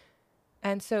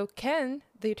 And so Ken,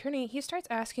 the attorney, he starts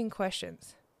asking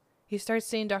questions. He starts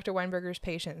seeing Dr. Weinberger's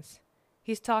patients.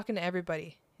 He's talking to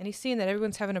everybody. And he's seeing that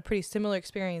everyone's having a pretty similar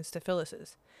experience to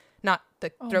Phyllis's. Not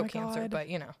the throat cancer, but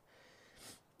you know.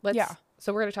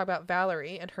 So we're going to talk about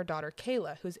Valerie and her daughter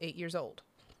Kayla, who's 8 years old.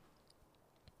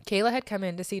 Kayla had come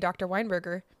in to see Dr.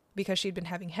 Weinberger because she'd been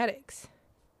having headaches.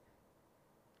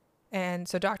 And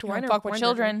so Dr. Weinberger... Fuck with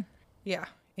children. Yeah,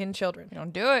 in children. You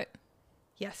don't do it.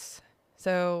 Yes.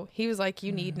 So he was like,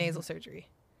 you need nasal surgery.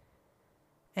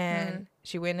 And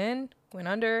she went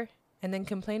under, and then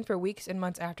complained for weeks and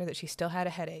months after that she still had a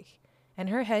headache. And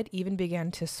her head even began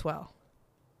to swell.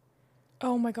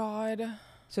 Oh, my God.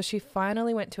 So she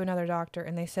finally went to another doctor,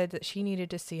 and they said that she needed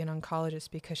to see an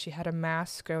oncologist because she had a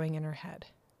mass growing in her head.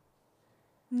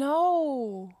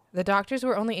 No. The doctors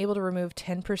were only able to remove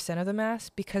 10% of the mass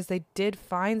because they did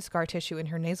find scar tissue in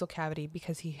her nasal cavity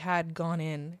because he had gone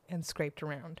in and scraped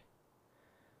around.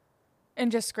 And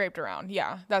just scraped around.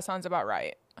 Yeah, that sounds about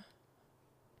right.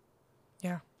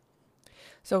 Yeah.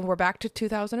 So we're back to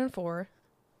 2004.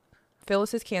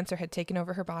 Phyllis's cancer had taken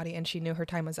over her body, and she knew her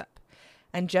time was up.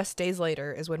 And just days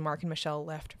later is when Mark and Michelle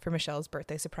left for Michelle's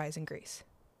birthday surprise in Greece.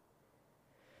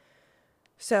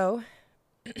 So,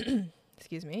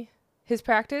 excuse me, his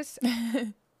practice,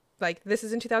 like this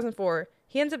is in 2004,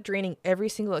 he ends up draining every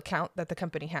single account that the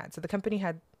company had. So the company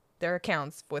had their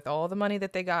accounts with all the money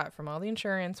that they got from all the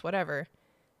insurance, whatever.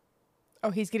 Oh,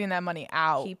 he's getting that money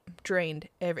out. He drained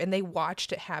and they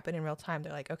watched it happen in real time.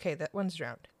 They're like, okay, that one's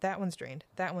drowned. That one's drained.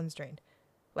 That one's drained.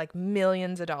 Like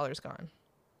millions of dollars gone.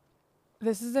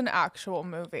 This is an actual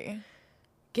movie.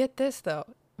 Get this, though.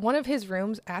 One of his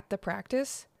rooms at the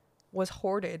practice was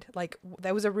hoarded. Like,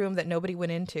 that was a room that nobody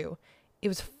went into. It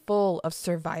was full of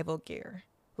survival gear.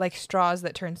 Like straws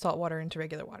that turn salt water into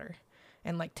regular water.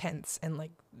 And, like, tents and,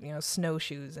 like, you know,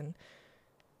 snowshoes and...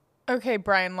 Okay,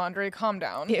 Brian Laundrie, calm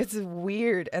down. It's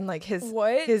weird. And, like,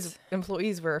 his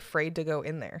employees were afraid to go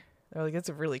in there. They're like, it's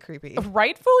really creepy.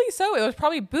 Rightfully so. It was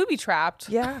probably booby-trapped.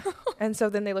 Yeah. And so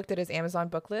then they looked at his Amazon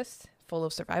book list full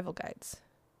of survival guides.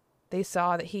 They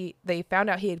saw that they found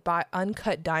out he had bought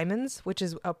uncut diamonds, which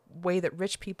is a way that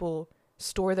rich people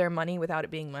store their money without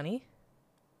it being money.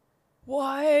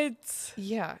 What?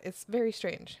 Yeah, it's very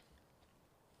strange.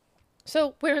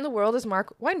 So where in the world is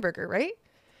Mark Weinberger, right?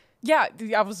 Yeah,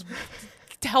 I was...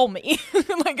 Tell me.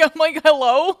 I'm like,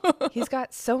 hello? He's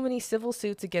got so many civil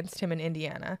suits against him in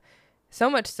Indiana. So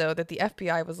much so that the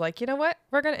FBI was like, you know what?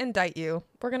 We're going to indict you.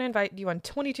 We're going to indict you on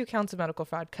 22 counts of medical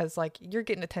fraud because, like, you're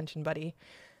getting attention, buddy.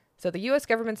 So the U.S.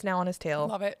 government's now on his tail.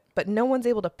 Love it. But no one's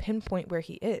able to pinpoint where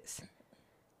he is.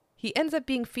 He ends up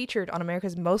being featured on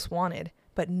America's Most Wanted,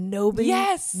 but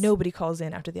nobody calls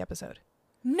in after the episode.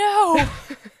 No.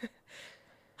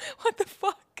 What the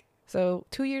fuck? So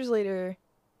 2 years later,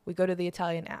 we go to the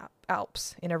Italian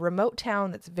Alps in a remote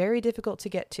town that's very difficult to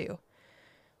get to.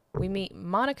 We meet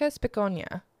Monica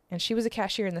Spicogna, and she was a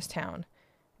cashier in this town.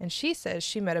 And she says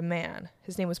she met a man.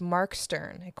 His name was Mark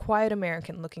Stern, a quiet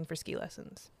American looking for ski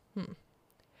lessons.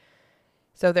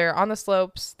 So they're on the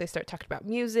slopes. They start talking about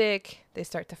music. They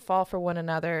start to fall for one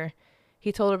another.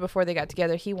 He told her before they got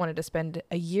together he wanted to spend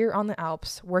a year on the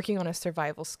Alps working on his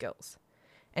survival skills.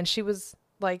 And she was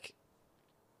like,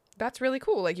 that's really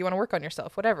cool. Like, you want to work on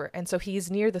yourself, whatever. And so he's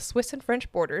near the Swiss and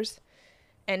French borders.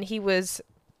 And he was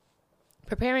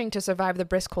preparing to survive the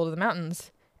brisk cold of the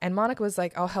mountains. And Monica was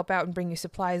like, I'll help out and bring you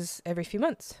supplies every few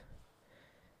months.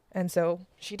 And so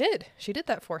she did. She did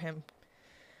that for him.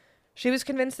 She was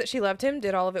convinced that she loved him,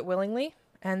 did all of it willingly.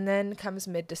 And then comes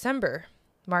mid-December.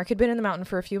 Mark had been in the mountain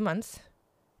for a few months.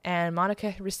 And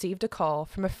Monica had received a call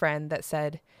from a friend that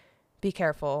said, be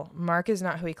careful. Mark is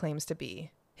not who he claims to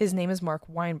be. His name is Mark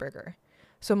Weinberger.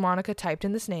 So Monica typed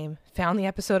in this name, found the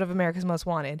episode of America's Most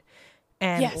Wanted,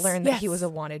 and learned that he was a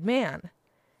wanted man.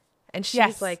 And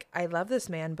she's like, I love this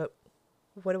man, but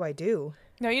what do I do?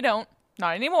 No, you don't.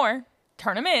 Not anymore.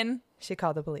 Turn him in. She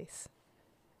called the police.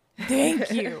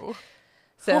 Thank you.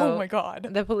 So oh my God.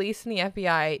 The police and the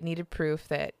FBI needed proof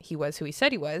that he was who he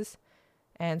said he was.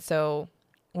 And so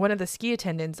one of the ski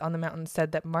attendants on the mountain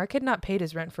said that Mark had not paid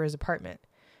his rent for his apartment.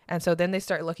 And so then they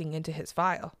start looking into his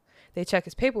file. They check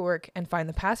his paperwork and find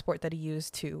the passport that he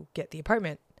used to get the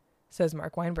apartment. Says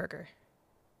Mark Weinberger.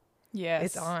 Yes.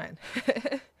 It's on.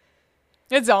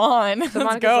 It's on. So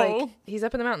Let's go. Like, he's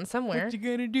up in the mountain somewhere. What you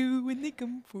gonna do when they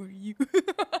come for you?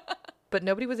 But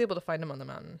nobody was able to find him on the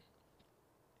mountain.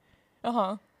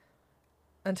 Uh-huh.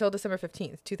 Until December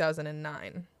 15th,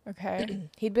 2009. Okay.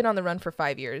 He'd been on the run for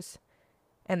 5 years.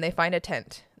 And they find a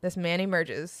tent. This man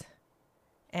emerges.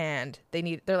 And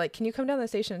they're like, can you come down to the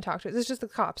station and talk to us? It's just the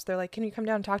cops. They're like, can you come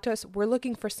down and talk to us? We're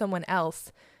looking for someone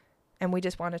else. And we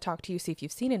just want to talk to you, see if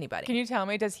you've seen anybody. Can you tell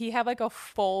me, does he have like a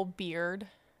full beard?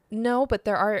 No, but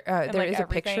there is like a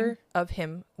picture of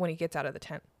him when he gets out of the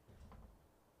tent.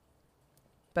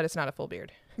 But it's not a full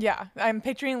beard. Yeah. I'm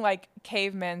picturing like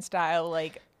caveman style,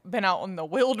 like been out in the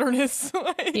wilderness.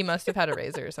 He must have had a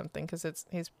razor or something because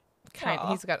he's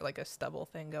got like a stubble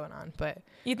thing going on. But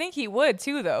you think he would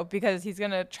too, though, because he's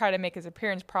going to try to make his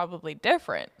appearance probably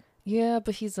different. Yeah,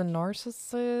 but he's a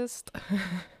narcissist.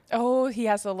 Oh, he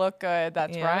has to look good.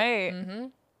 That's Yeah. right. Mm-hmm.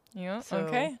 Yeah. So-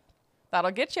 Okay.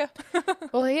 That'll get you.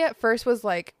 Well, he at first was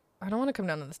like, I don't want to come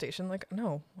down to the station. Like,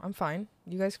 no, I'm fine.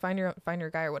 You guys find your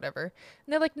guy or whatever.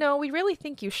 And they're like, no, we really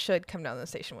think you should come down to the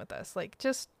station with us. Like,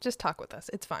 just talk with us.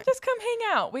 It's fine. Just come hang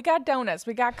out. We got donuts.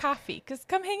 We got coffee. Just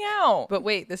come hang out. But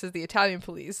wait, this is the Italian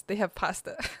police. They have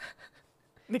pasta.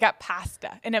 We got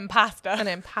pasta and impasta. And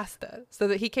impasta. So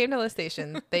that he came to the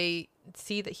station. They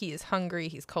see that he is hungry.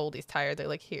 He's cold. He's tired. They're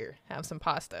like, here, have some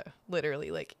pasta.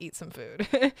 Literally, like, eat some food.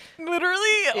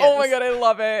 Literally? Oh my Yes. God, I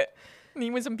love it.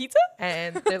 Need with some pizza?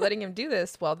 And they're letting him do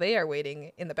this while they are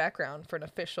waiting in the background for an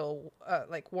official,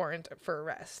 warrant for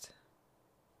arrest.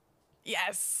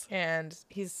 Yes. And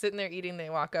he's sitting there eating. They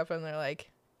walk up and they're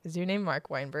like, is your name Mark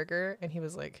Weinberger? And he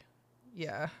was like,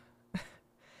 yeah.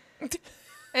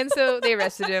 And so they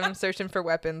arrested him, searched him for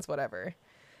weapons, whatever.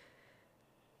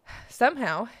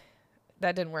 Somehow,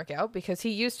 that didn't work out because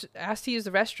he asked to use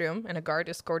the restroom and a guard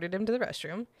escorted him to the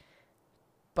restroom.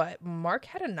 But Mark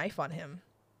had a knife on him.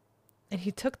 And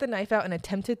he took the knife out and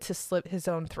attempted to slit his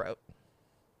own throat.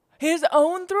 His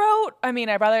own throat? I mean,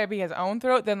 I'd rather it be his own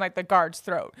throat than like the guard's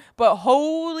throat. But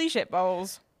holy shit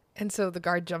balls. And so the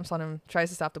guard jumps on him, tries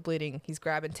to stop the bleeding. He's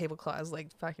grabbing tablecloths,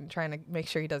 like fucking trying to make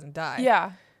sure he doesn't die.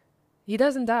 Yeah. He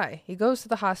doesn't die. He goes to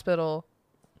the hospital.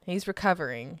 He's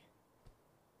recovering.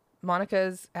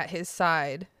 Monica's at his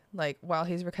side, like, while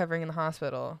he's recovering in the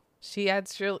hospital. She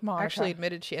actually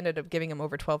admitted she ended up giving him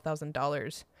over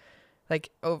 $12,000, like,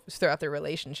 throughout their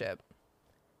relationship.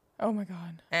 Oh, my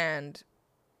God. And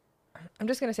I'm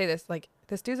just going to say this. Like,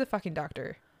 this dude's a fucking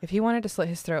doctor. If he wanted to slit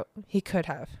his throat, he could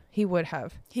have. He would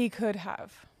have. He could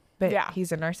have. But Yeah.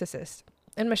 he's a narcissist.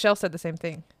 And Michelle said the same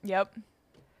thing. Yep.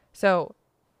 So,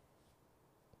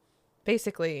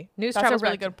 basically, news That's travels a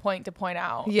really back good point to point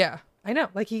out. Yeah, I know.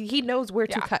 Like, he knows where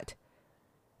to Yeah. cut.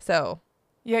 So,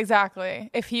 Yeah, exactly.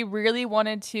 If he really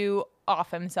wanted to off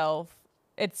himself,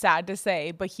 it's sad to say,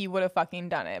 but he would have fucking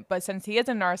done it. But since he is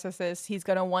a narcissist, he's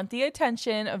going to want the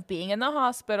attention of being in the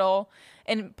hospital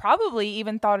and probably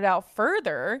even thought it out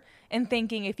further and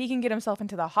thinking if he can get himself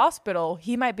into the hospital,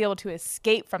 he might be able to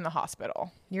escape from the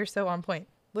hospital. you're so on point.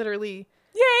 Literally.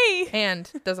 Yay!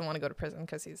 And doesn't want to go to prison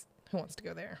because who wants to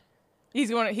go there? He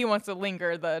wants to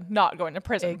linger the not going to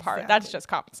prison part. That's just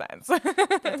common sense.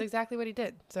 That's exactly what he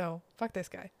did. So, fuck this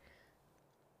guy.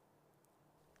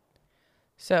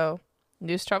 So,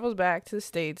 news travels back to the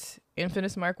States.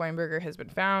 Infamous Mark Weinberger has been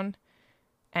found.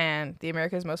 And the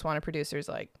America's Most Wanted producer's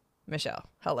like, Michelle,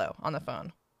 hello, on the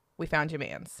phone. We found your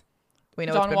mans. We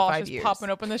know John it's been Walsh 5 is years. popping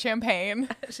open the champagne.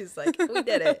 She's like, we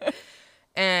did it.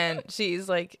 And she's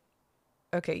like,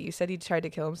 okay, you said he tried to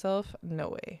kill himself? No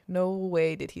way. No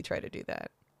way did he try to do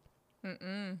that.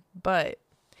 But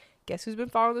guess who's been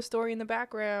following the story in the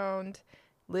background?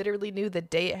 Literally knew the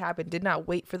day it happened, did not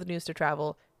wait for the news to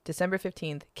travel. December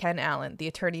 15th, Ken Allen, the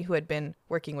attorney who had been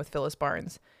working with Phyllis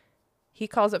Barnes. He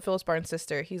calls up Phyllis Barnes'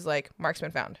 sister. He's like, Mark's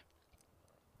been found.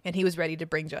 And he was ready to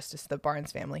bring justice to the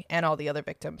Barnes family and all the other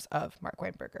victims of Mark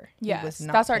Weinberger. Yes,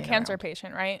 that's our cancer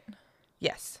patient, right?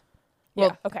 Yes. Yeah,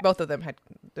 Well, okay. both of them had,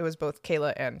 it was both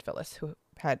Kayla and Phyllis who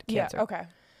had cancer. Yeah, okay.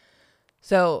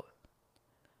 So,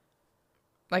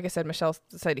 like I said, Michelle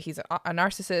decided he's a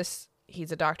narcissist.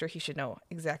 He's a doctor. He should know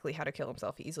exactly how to kill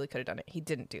himself. He easily could have done it. He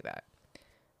didn't do that.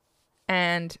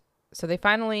 And so they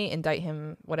finally indict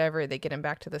him, whatever. They get him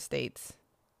back to the States.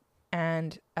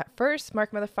 And at first,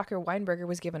 Mark motherfucker Weinberger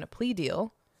was given a plea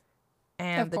deal.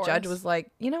 And Of the judge course. was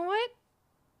like, you know what?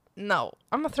 No,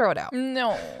 I'm going to throw it out.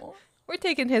 No. We're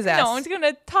taking his ass No, I'm just going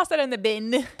to toss that in the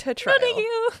bin. to trial. No, thank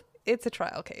you. It's a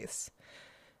trial case.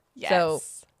 Yes. So,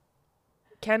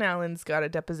 Ken Allen's got a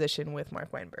deposition with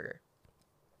Mark Weinberger.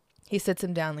 He sits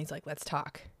him down and he's like, let's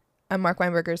talk. And Mark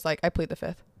Weinberger's like, I plead the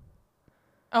fifth.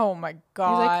 Oh my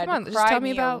God. come on, just Cry tell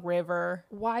me a about- river.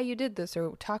 Why you did this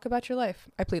or talk about your life.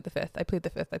 I plead the fifth. I plead the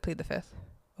fifth. I plead the fifth.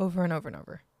 Over and over and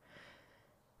over.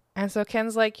 And so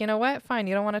Ken's like, you know what? Fine.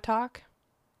 You don't want to talk?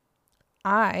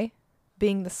 I,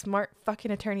 being the smart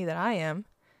fucking attorney that I am,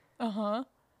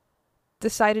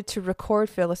 decided to record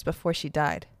Phyllis before she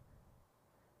died.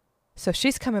 So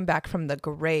she's coming back from the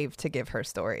grave to give her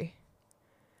story.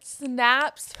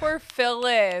 Snaps for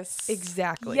Phyllis.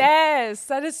 Exactly. Yes,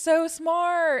 that is so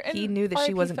smart. He And knew that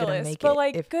she RIP wasn't going to Phyllis, make but it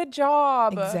like, if- good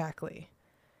job. Exactly.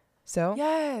 So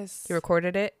Yes. he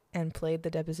recorded it and played the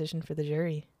deposition for the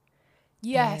jury.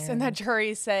 Yes, and that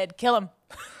jury said, kill him.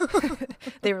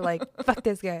 They were like, fuck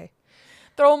this guy.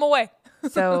 Throw him away.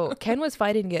 So Ken was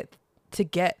fighting to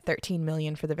get $13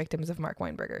 million for the victims of Mark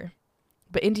Weinberger.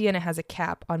 But Indiana has a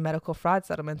cap on medical fraud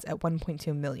settlements at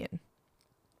 $1.2 million.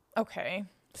 Okay.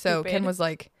 So Stupid. Ken was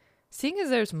like, Seeing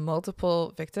as there's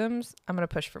multiple victims, I'm going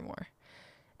to push for more.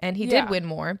 And he did win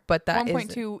more, but that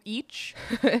 1.2 each.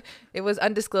 It was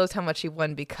undisclosed how much he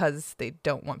won because they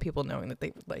don't want people knowing that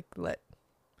they would like let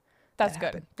That's that good.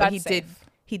 happen. But That's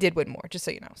he did win more, just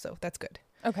so you know. So that's good.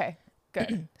 Okay,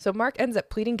 good. So Mark ends up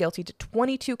pleading guilty to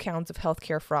 22 counts of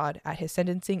healthcare fraud at his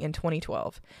sentencing in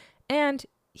 2012. And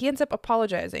he ends up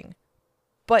apologizing,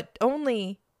 but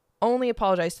only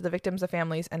apologized to the victims, the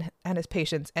families, and his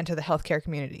patients, and to the healthcare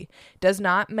community. Does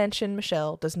not mention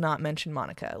Michelle, does not mention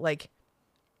Monica. Like,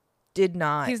 did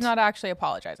not. He's not actually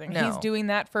apologizing. No. He's doing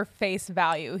that for face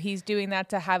value. He's doing that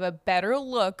to have a better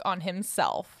look on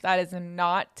himself. That is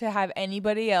not to have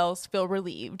anybody else feel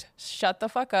relieved. Shut the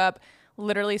fuck up.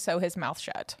 Literally sew his mouth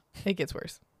shut. It gets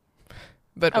worse.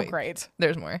 But wait, great.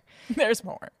 There's more. There's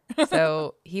more.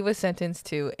 So he was sentenced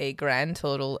to a grand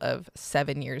total of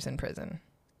 7 years in prison.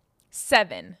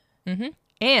 7. Mm-hmm.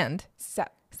 And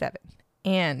 7.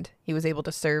 And he was able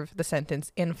to serve the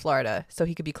sentence in Florida so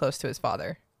he could be close to his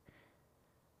father.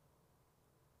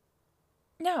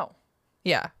 No.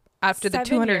 Yeah. After the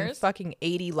 7 years?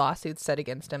 280 lawsuits set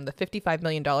against him, the $55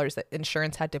 million that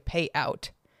insurance had to pay out,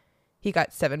 he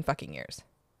got 7 fucking years.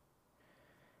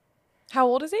 How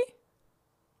old is he?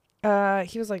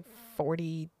 He was like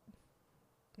 40,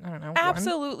 I don't know.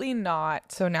 Absolutely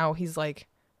not. So now he's like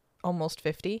almost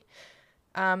 50.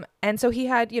 And so he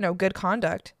had, good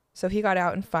conduct. So he got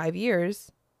out in 5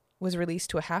 years, was released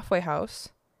to a halfway house,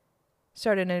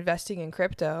 started investing in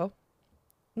crypto.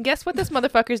 And guess what this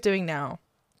motherfucker's doing now?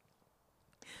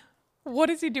 What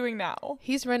is he doing now?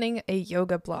 He's running a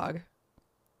yoga blog.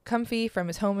 Comfy from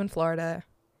his home in Florida.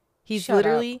 He's Shut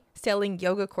literally up. selling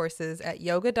yoga courses at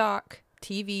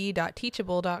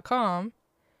yogadoctv.teachable.com.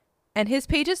 And his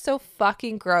page is so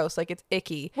fucking gross. Like, it's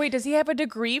icky. Wait, does he have a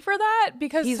degree for that?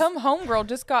 Because some homegirl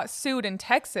just got sued in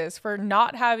Texas for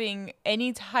not having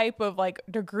any type of like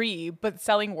degree, but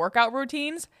selling workout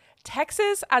routines.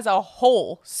 Texas as a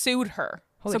whole sued her.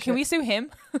 Holy so can shit. we sue him?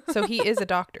 So he is a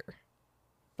doctor.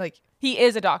 Like, he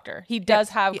is a doctor. He does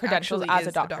have he credentials actually as a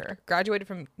is doctor. Graduated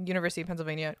from University of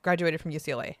Pennsylvania. Graduated from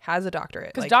UCLA. Has a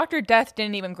doctorate. Because Dr. Death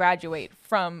didn't even graduate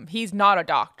from. He's not a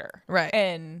doctor. Right.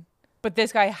 But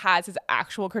this guy has his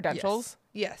actual credentials.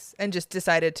 Yes. And just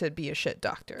decided to be a shit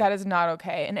doctor. That is not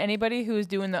okay. And anybody who is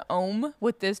doing the ohm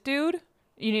with this dude,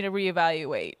 you need to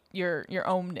reevaluate your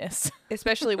ohmness.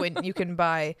 Especially when you can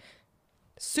buy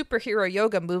superhero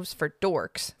yoga moves for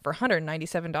dorks for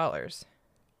 $197.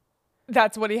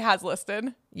 That's what he has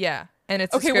listed. Yeah. And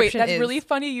it's okay. Wait, that's really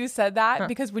funny you said that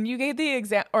because when you gave the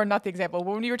example, or not the example,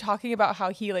 but when you were talking about how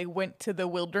he like went to the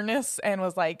wilderness and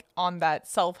was like on that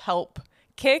self-help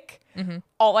kick,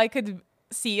 all I could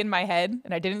see in my head,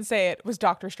 and I didn't say it, was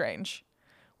Doctor Strange.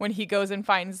 When he goes and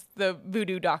finds the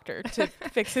voodoo doctor to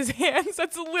fix his hands.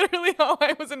 That's literally all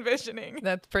I was envisioning.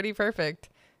 That's pretty perfect.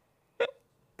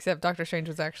 Except Doctor Strange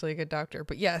was actually a good doctor.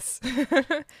 But yes.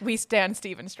 We stan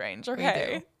Stephen Strange,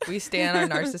 okay? We do. We stan our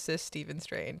narcissist Stephen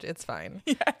Strange. It's fine.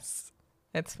 Yes.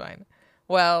 It's fine.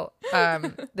 Well,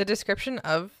 the description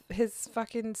of his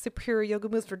fucking superhero yoga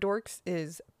moves for dorks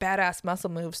is badass muscle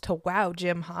moves to wow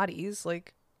gym hotties.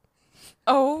 Like,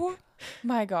 oh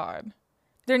my God.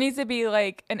 There needs to be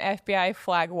like an FBI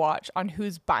flag watch on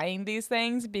who's buying these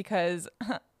things because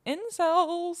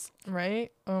incels.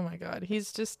 Right? Oh my God.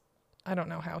 He's just, I don't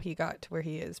know how he got to where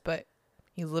he is, but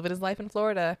he's living his life in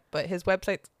Florida. But his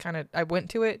website's kind of, I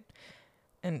went to it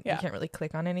and you can't really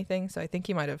click on anything. So I think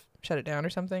he might have shut it down or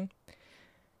something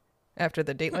after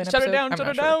the Dateline episode. Shut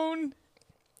it down.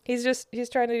 He's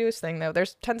trying to do his thing though.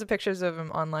 There's tons of pictures of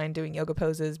him online doing yoga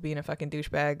poses, being a fucking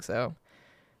douchebag. So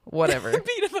whatever.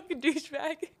 Being a fucking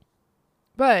douchebag.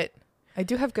 But I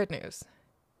do have good news.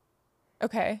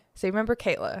 Okay. So you remember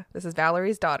Kayla? This is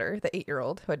Valerie's daughter, the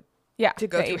 8-year-old who had to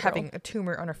go through having a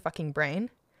tumor on her fucking brain.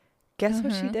 Guess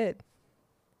what she did?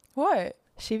 What?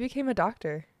 She became a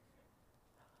doctor.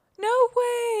 No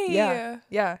way.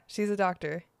 Yeah. She's a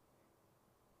doctor.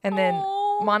 And then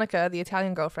Monica, the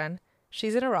Italian girlfriend,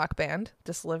 she's in a rock band,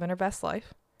 just living her best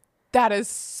life. That is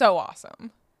so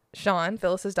awesome. Sean,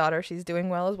 Phyllis's daughter, she's doing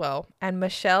well as well. And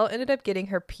Michelle ended up getting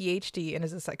her PhD and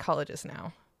is a psychologist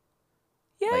now.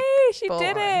 Yay, like, she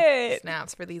did it.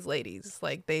 Snaps for these ladies.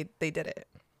 Like, they did it.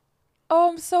 Oh,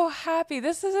 I'm so happy.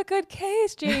 This is a good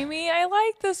case, Jamie. I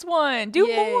like this one. Do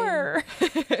more.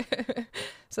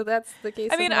 So that's the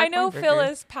case. I mean, I know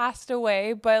Phyllis passed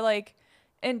away, but like,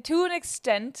 and to an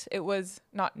extent, it was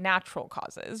not natural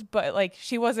causes, but like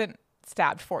she wasn't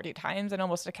stabbed 40 times and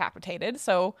almost decapitated.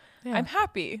 So I'm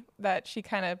happy that she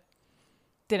kind of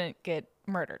didn't get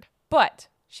murdered. But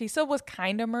she still was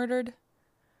kind of murdered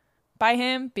by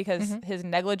him because his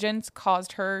negligence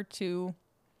caused her to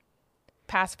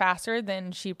passed faster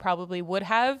than she probably would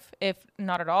have, if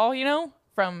not at all, you know,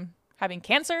 from having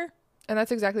cancer. And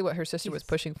that's exactly what her sister was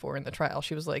pushing for in the trial.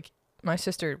 She was like, my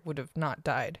sister would have not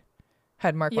died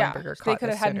had Mark Weinberger caught. They could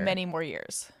have had sooner. many more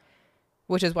years.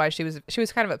 Which is why she was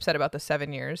kind of upset about the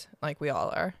 7 years, like we all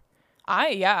are.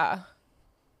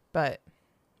 But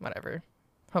whatever.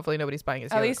 Hopefully nobody's buying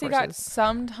his yoga courses. At least he got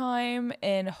some time,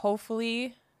 and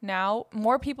hopefully now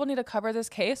more people need to cover this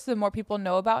case. The more people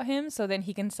know about him, so then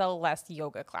he can sell less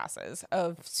yoga classes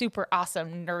of super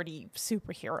awesome, nerdy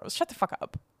superheroes. Shut the fuck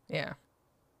up. Yeah.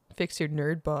 Fix your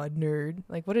nerd bod, nerd.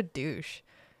 Like, what a douche.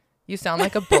 You sound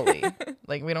like a bully.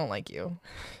 Like, we don't like you.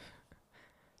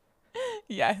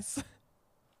 Yes.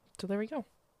 So there we go.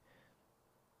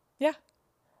 Yeah.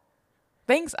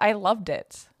 Thanks. I loved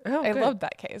it. Oh, I loved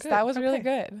that case. Good. That was really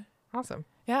good. Awesome.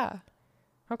 Yeah.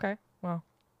 Okay. Well,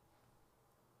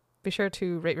 be sure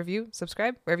to rate, review,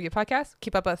 subscribe wherever you get podcasts.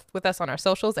 Keep up with us on our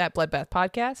socials at Bloodbath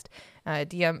Podcast.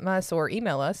 DM us or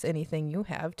email us anything you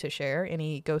have to share.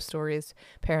 Any ghost stories,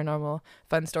 paranormal,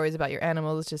 fun stories about your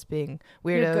animals just being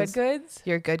weirdos. Your good goods.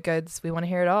 Your good goods. We want to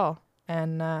hear it all.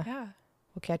 And yeah,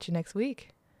 we'll catch you next week.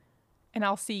 And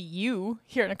I'll see you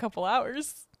here in a couple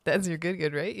hours. That's your good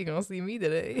good, right? You're going to see me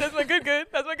today. That's my good good.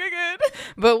 That's my good good.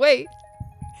 But wait.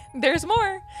 There's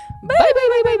more. Bye, bye,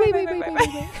 bye, bye, bye, bye, bye, bye, bye,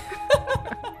 bye.